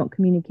 We don't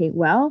communicate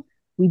well.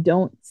 We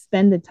don't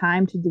spend the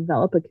time to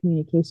develop a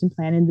communication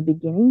plan in the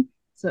beginning.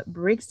 So it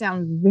breaks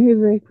down very,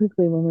 very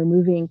quickly when we're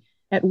moving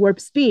at warp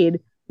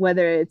speed,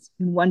 whether it's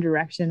in one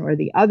direction or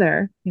the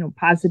other,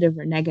 positive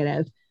or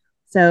negative.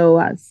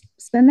 So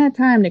spend that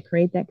time to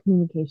create that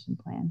communication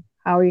plan.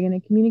 How are you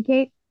going to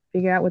communicate?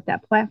 Figure out what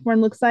that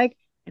platform looks like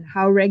and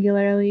how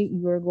regularly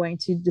you're going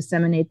to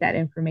disseminate that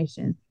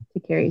information, to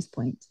Carrie's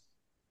point.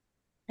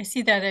 I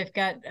see that I've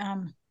got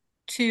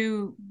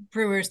two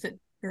partners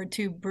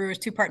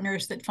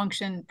that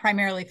function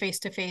primarily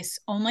face-to-face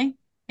only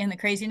in the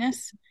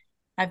craziness.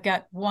 I've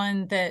got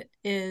one that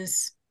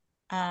is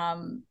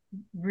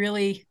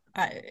really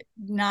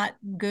not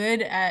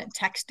good at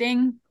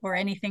texting or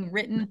anything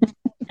written.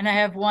 And I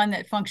have one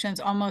that functions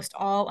almost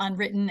all on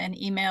written and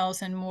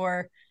emails and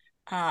more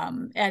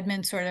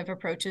admin sort of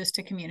approaches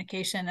to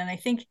communication. And I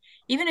think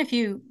even if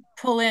you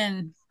pull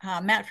in,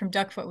 Matt from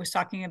Duckfoot was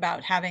talking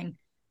about having,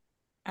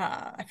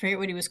 I forget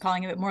what he was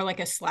calling it, but more like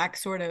a Slack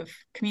sort of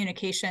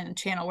communication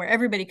channel where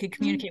everybody could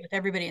communicate with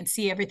everybody and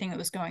see everything that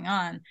was going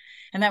on.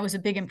 And that was a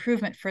big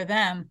improvement for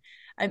them.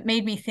 It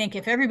made me think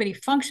if everybody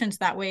functions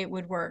that way, it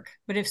would work.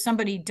 But if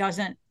somebody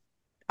doesn't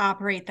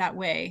operate that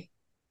way,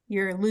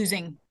 you're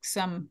losing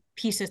some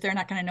pieces. They're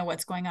not going to know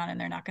what's going on and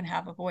they're not going to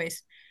have a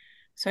voice.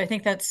 So I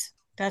think that's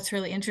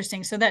really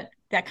interesting. So that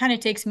kind of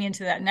takes me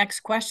into that next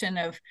question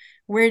of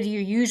where do you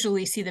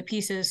usually see the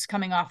pieces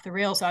coming off the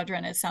rails, Audra?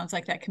 And it sounds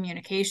like that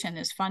communication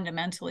is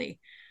fundamentally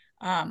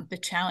the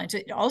challenge.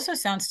 It also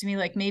sounds to me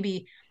like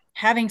maybe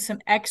having some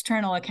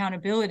external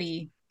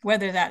accountability,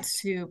 whether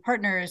that's to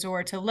partners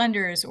or to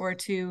lenders or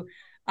to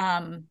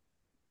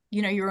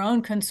your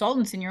own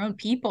consultants and your own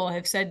people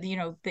have said,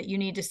 that you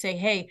need to say,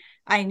 hey,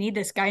 I need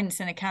this guidance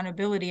and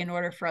accountability in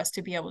order for us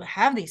to be able to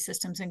have these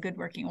systems in good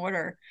working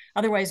order.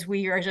 Otherwise,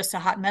 we are just a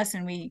hot mess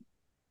and we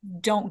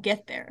don't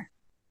get there.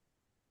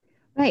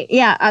 Right.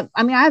 Yeah.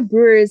 I mean, I have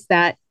brewers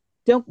that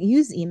don't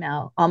use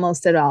email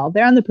almost at all.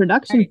 They're on the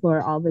production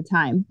floor all the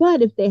time.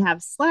 But if they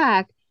have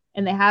Slack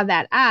and they have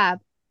that app,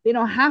 they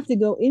don't have to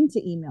go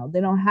into email. They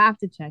don't have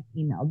to check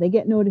email. They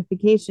get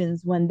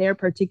notifications when their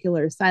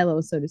particular silo,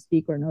 so to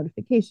speak, or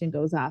notification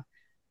goes off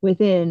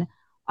within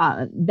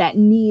that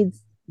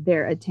needs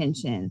their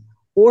attention.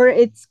 Or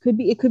it could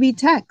be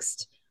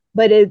text,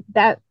 but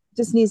that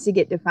just needs to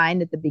get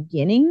defined at the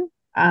beginning.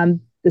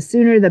 The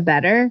sooner the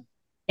better.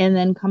 And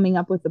then coming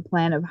up with a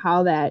plan of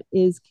how that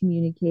is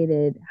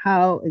communicated,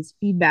 how is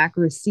feedback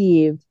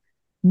received,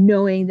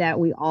 knowing that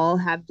we all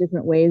have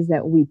different ways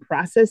that we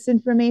process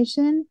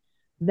information,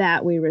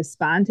 that we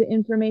respond to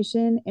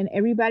information, and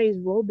everybody's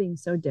role being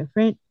so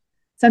different.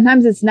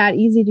 Sometimes it's not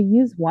easy to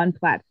use one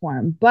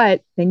platform,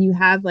 but then you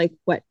have like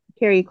what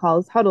Carrie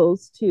calls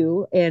huddles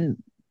too, and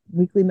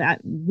weekly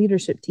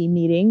leadership team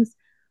meetings,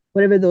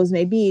 whatever those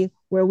may be,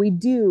 where we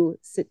do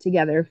sit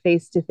together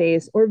face to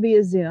face or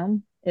via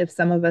Zoom. If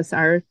some of us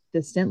are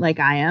distant, like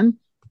I am,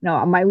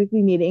 on my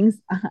weekly meetings,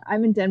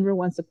 I'm in Denver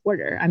once a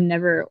quarter. I'm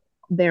never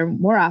there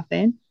more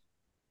often.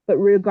 But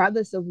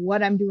regardless of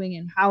what I'm doing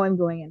and how I'm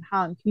going and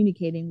how I'm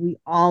communicating, we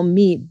all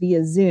meet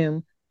via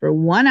Zoom for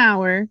 1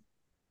 hour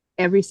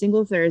every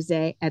single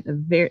Thursday at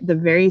the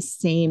very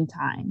same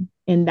time.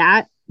 And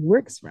that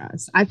works for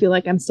us. I feel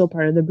like I'm still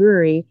part of the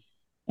brewery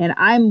and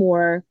I'm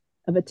more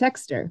of a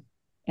texter.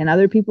 And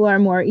other people are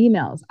more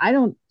emails. I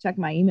don't check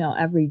my email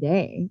every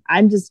day.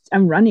 I'm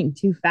running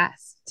too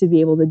fast to be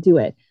able to do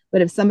it.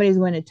 But if somebody's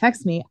going to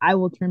text me, I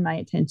will turn my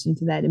attention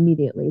to that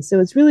immediately.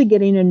 So it's really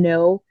getting to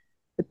know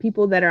the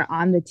people that are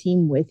on the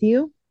team with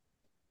you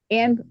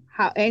and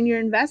your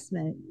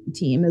investment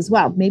team as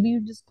well. Maybe you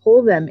just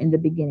pull them in the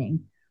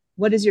beginning.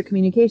 What is your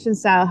communication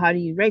style? How do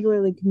you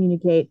regularly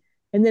communicate?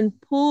 And then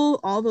pull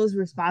all those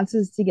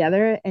responses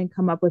together and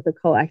come up with a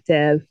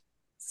collective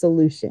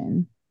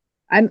solution.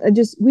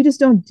 We just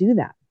don't do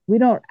that. We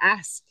don't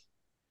ask,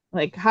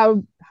 like,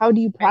 how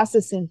do you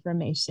process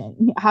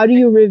information? How do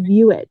you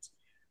review it?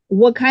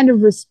 What kind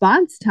of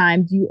response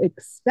time do you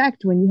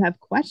expect when you have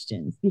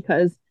questions?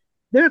 Because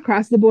they're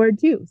across the board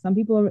too. Some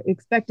people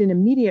expect an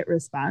immediate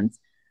response.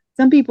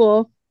 Some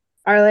people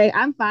are like,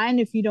 I'm fine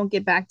if you don't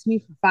get back to me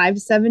for 5 to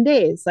 7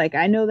 days. Like,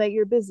 I know that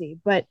you're busy,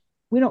 but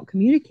we don't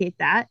communicate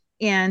that.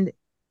 And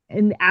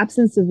in the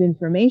absence of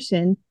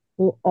information,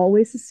 we'll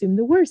always assume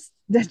the worst.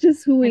 That's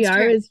just who we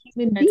are as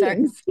human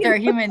beings. Our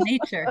human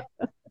nature.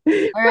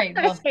 All right.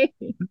 Well,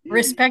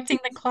 respecting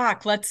the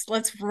clock. Let's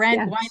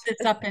wind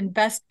this up in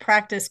best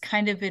practice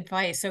kind of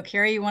advice. So,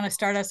 Carrie, you want to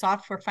start us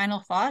off for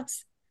final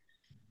thoughts?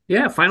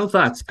 Yeah, final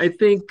thoughts. I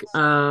think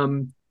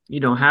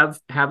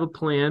have a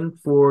plan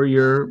for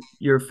your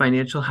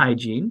financial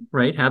hygiene,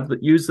 right?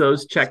 Use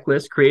those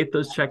checklists, create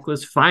those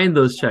checklists, find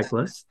those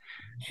checklists.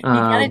 You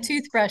got a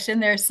toothbrush in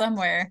there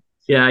somewhere.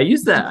 Yeah, I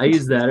used that.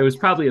 It was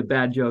probably a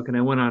bad joke, and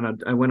I went on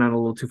a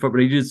little too far.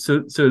 But I used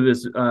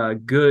this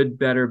good,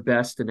 better,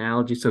 best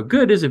analogy. So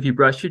good is if you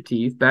brush your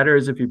teeth. Better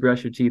is if you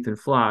brush your teeth and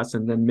floss,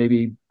 and then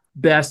maybe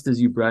best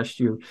is you brush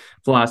your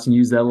floss and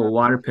use that little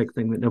water pick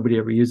thing that nobody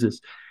ever uses.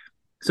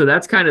 So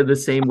that's kind of the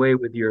same way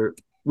with your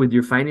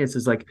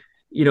finances. Like,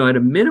 at a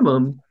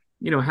minimum,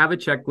 have a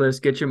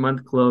checklist, get your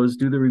month closed,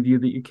 do the review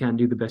that you can,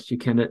 do the best you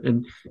can.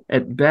 And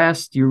at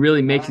best, you're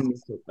really making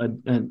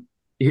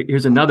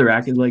here's another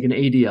act, like an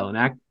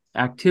ADL,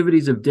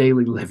 activities of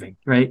daily living,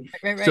 right?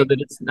 Right. So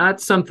that it's not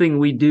something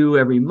we do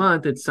every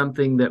month. It's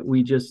something that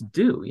we just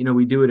do,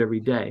 we do it every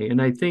day. And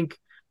I think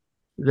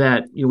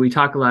that, we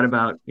talk a lot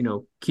about,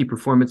 key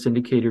performance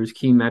indicators,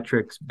 key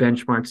metrics,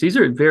 benchmarks. These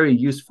are very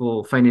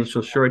useful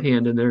financial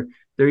shorthand, and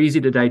they're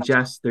easy to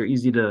digest. They're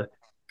easy to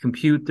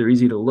compute. They're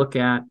easy to look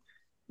at.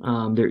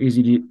 They're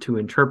easy to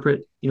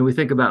interpret. we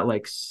think about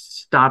like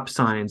stop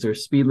signs or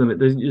speed limit.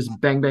 There's just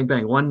bang, bang,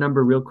 bang. One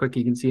number real quick.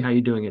 You can see how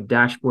you're doing. A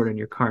dashboard on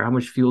your car. How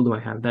much fuel do I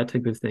have? That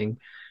type of thing.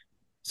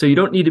 So you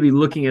don't need to be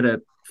looking at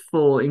a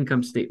full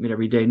income statement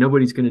every day.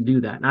 Nobody's going to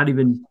do that. Not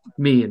even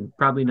me, and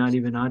probably not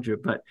even Audra.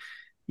 But,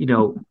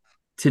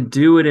 to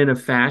do it in a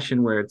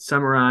fashion where it's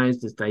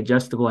summarized, it's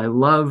digestible. I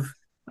love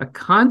a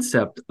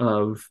concept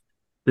of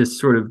this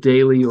sort of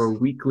daily or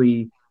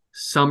weekly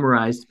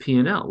summarized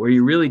P&L, where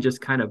you're really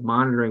just kind of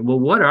monitoring, well,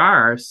 what are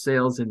our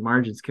sales and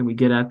margins? Can we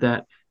get at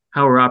that?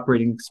 How are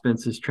operating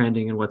expenses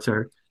trending, and what's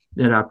our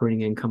net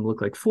operating income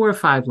look like? 4 or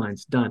 5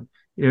 lines, done.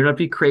 Don't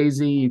be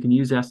crazy. You can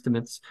use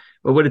estimates,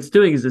 but what it's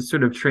doing is it's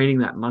sort of training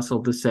that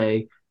muscle to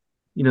say,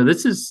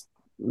 this is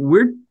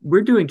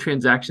we're doing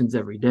transactions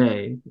every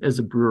day as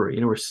a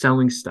brewery. We're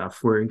selling stuff.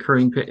 We're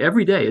incurring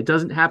every day. It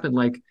doesn't happen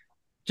like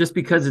just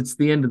because it's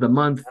the end of the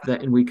month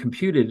and we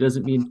compute it. It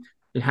doesn't mean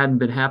it hadn't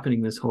been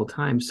happening this whole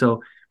time.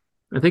 So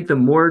I think the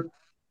more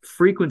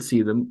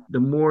frequency, the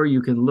more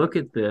you can look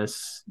at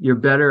this, your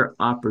better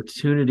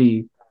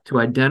opportunity to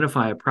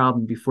identify a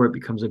problem before it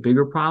becomes a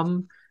bigger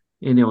problem,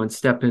 and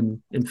step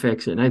in and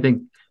fix it. And I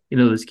think,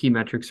 those key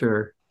metrics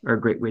are a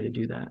great way to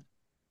do that.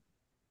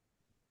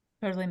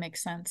 Totally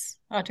makes sense.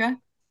 Audra?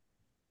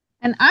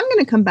 And I'm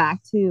going to come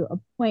back to a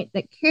point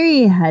that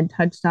Carrie had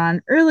touched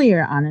on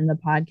earlier on in the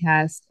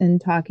podcast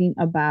and talking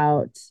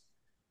about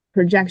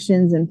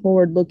projections and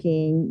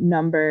forward-looking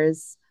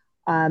numbers,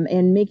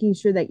 and making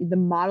sure that the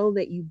model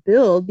that you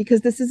build,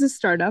 because this is a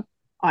startup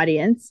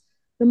audience,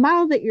 the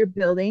model that you're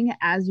building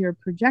as your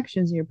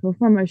projections and your pro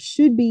forma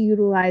should be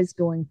utilized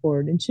going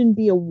forward and shouldn't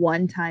be a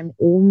one-time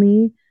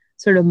only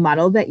sort of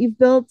model that you've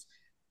built.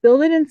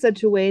 Build it in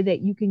such a way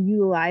that you can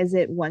utilize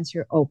it once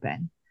you're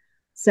open.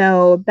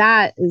 So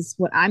that is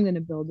what I'm going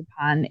to build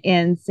upon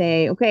and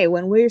say, okay,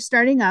 when we're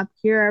starting up,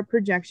 here are our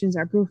projections,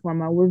 our pro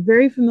forma. We're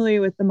very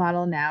familiar with the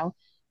model now.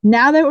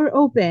 Now that we're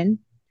open,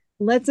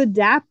 let's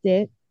adapt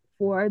it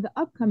for the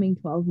upcoming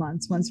 12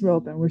 months once we're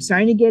open. We're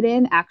starting to get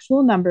in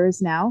actual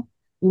numbers now.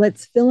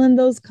 Let's fill in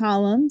those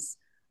columns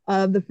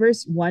of the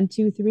first 1,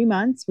 2, 3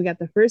 months. We got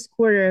the first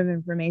quarter of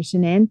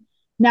information in.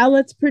 Now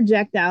let's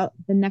project out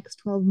the next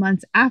 12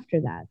 months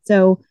after that.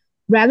 So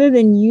rather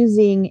than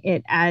using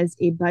it as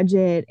a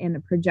budget and a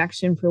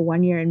projection for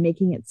 1 year and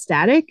making it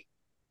static,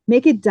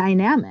 make it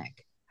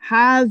dynamic.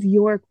 Have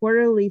your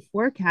quarterly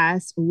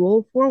forecast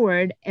roll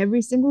forward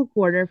every single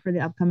quarter for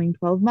the upcoming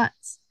 12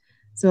 months.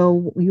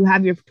 So you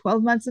have your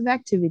 12 months of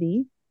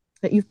activity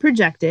that you've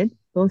projected,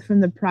 both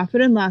from the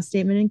profit and loss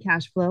statement and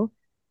cash flow.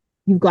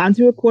 You've gone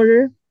through a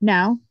quarter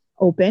now,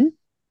 open.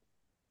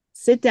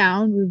 Sit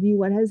down, review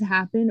what has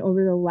happened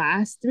over the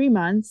last 3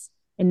 months,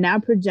 and now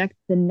project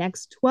the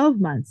next 12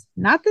 months,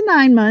 not the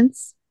 9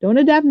 months. Don't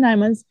adapt 9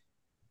 months.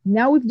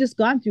 Now we've just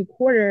gone through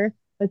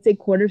let's say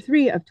quarter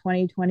 3 of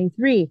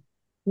 2023.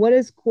 What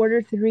is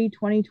quarter 3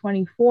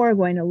 2024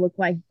 going to look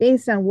like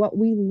based on what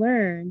we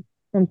learned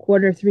from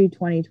quarter 3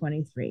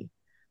 2023?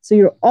 So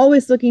you're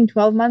always looking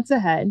 12 months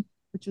ahead,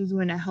 which is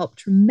going to help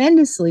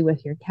tremendously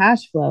with your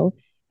cash flow.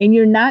 And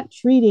you're not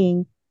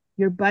treating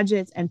your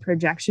budgets and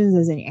projections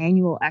as an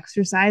annual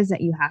exercise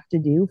that you have to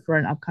do for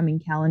an upcoming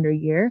calendar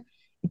year.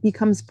 It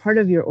becomes part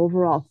of your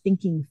overall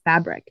thinking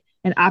fabric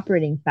and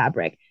operating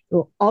fabric. It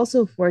will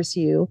also force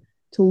you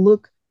to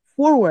look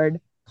forward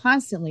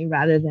constantly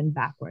rather than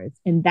backwards.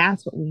 And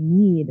that's what we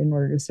need in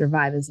order to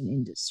survive as an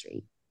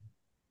industry.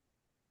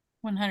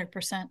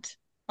 100%.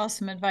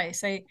 Awesome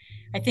advice. I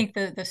think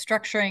the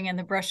structuring and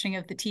the brushing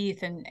of the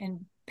teeth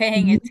and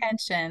paying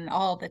attention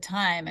all the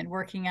time and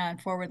working on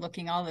forward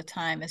looking all the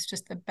time is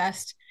just the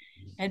best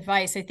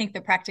advice. I think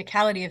the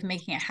practicality of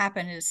making it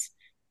happen is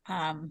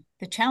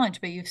the challenge,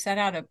 but you've set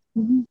out a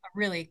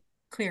really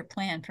clear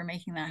plan for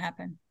making that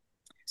happen.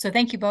 So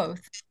thank you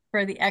both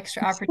for the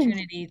extra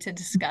opportunity to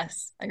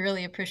discuss. I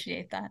really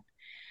appreciate that.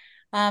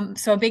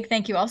 So a big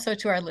thank you also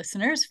to our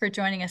listeners for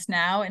joining us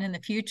now and in the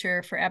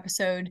future for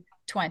episode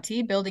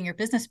 20, Building Your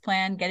Business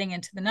Plan, Getting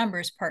into the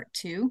Numbers, Part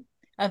 2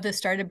 of the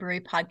Start a Brewery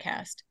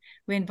podcast.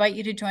 We invite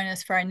you to join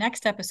us for our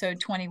next episode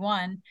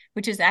 21,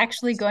 which is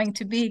actually going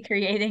to be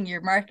creating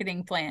your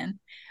marketing plan,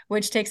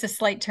 which takes a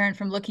slight turn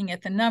from looking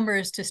at the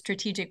numbers to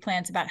strategic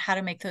plans about how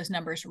to make those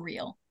numbers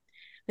real.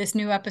 This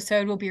new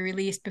episode will be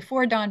released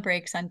before dawn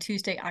breaks on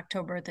Tuesday,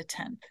 October the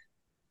 10th.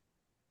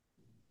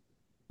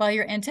 While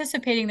you're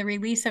anticipating the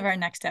release of our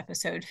next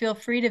episode, feel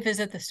free to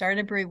visit the Start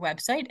a Brewery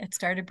website at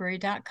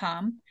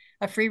startabrewery.com,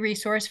 a free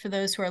resource for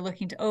those who are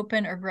looking to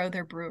open or grow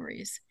their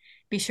breweries.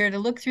 Be sure to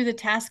look through the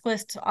task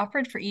lists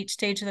offered for each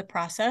stage of the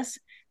process,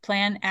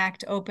 plan,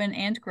 act, open,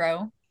 and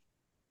grow,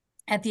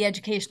 at the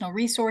educational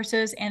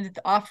resources, and at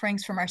the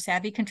offerings from our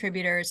savvy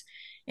contributors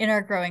in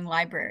our growing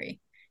library.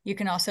 You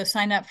can also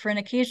sign up for an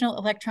occasional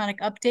electronic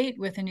update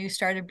with a new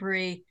Start a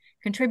Brewery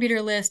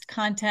contributor list,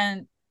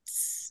 content,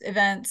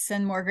 events,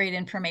 and more great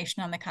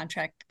information on the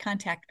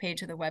contact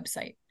page of the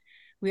website.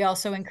 We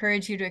also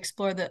encourage you to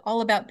explore the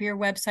All About Beer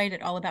website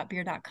at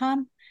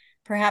allaboutbeer.com.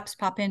 Perhaps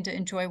pop in to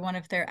enjoy one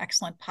of their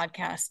excellent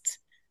podcasts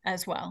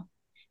as well.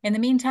 In the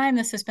meantime,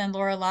 this has been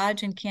Laura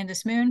Lodge and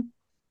Candace Moon.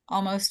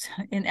 almost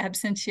in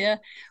absentia,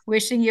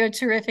 wishing you a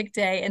terrific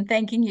day and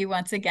thanking you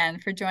once again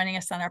for joining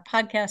us on our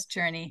podcast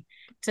journey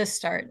to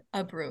start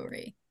a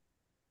brewery.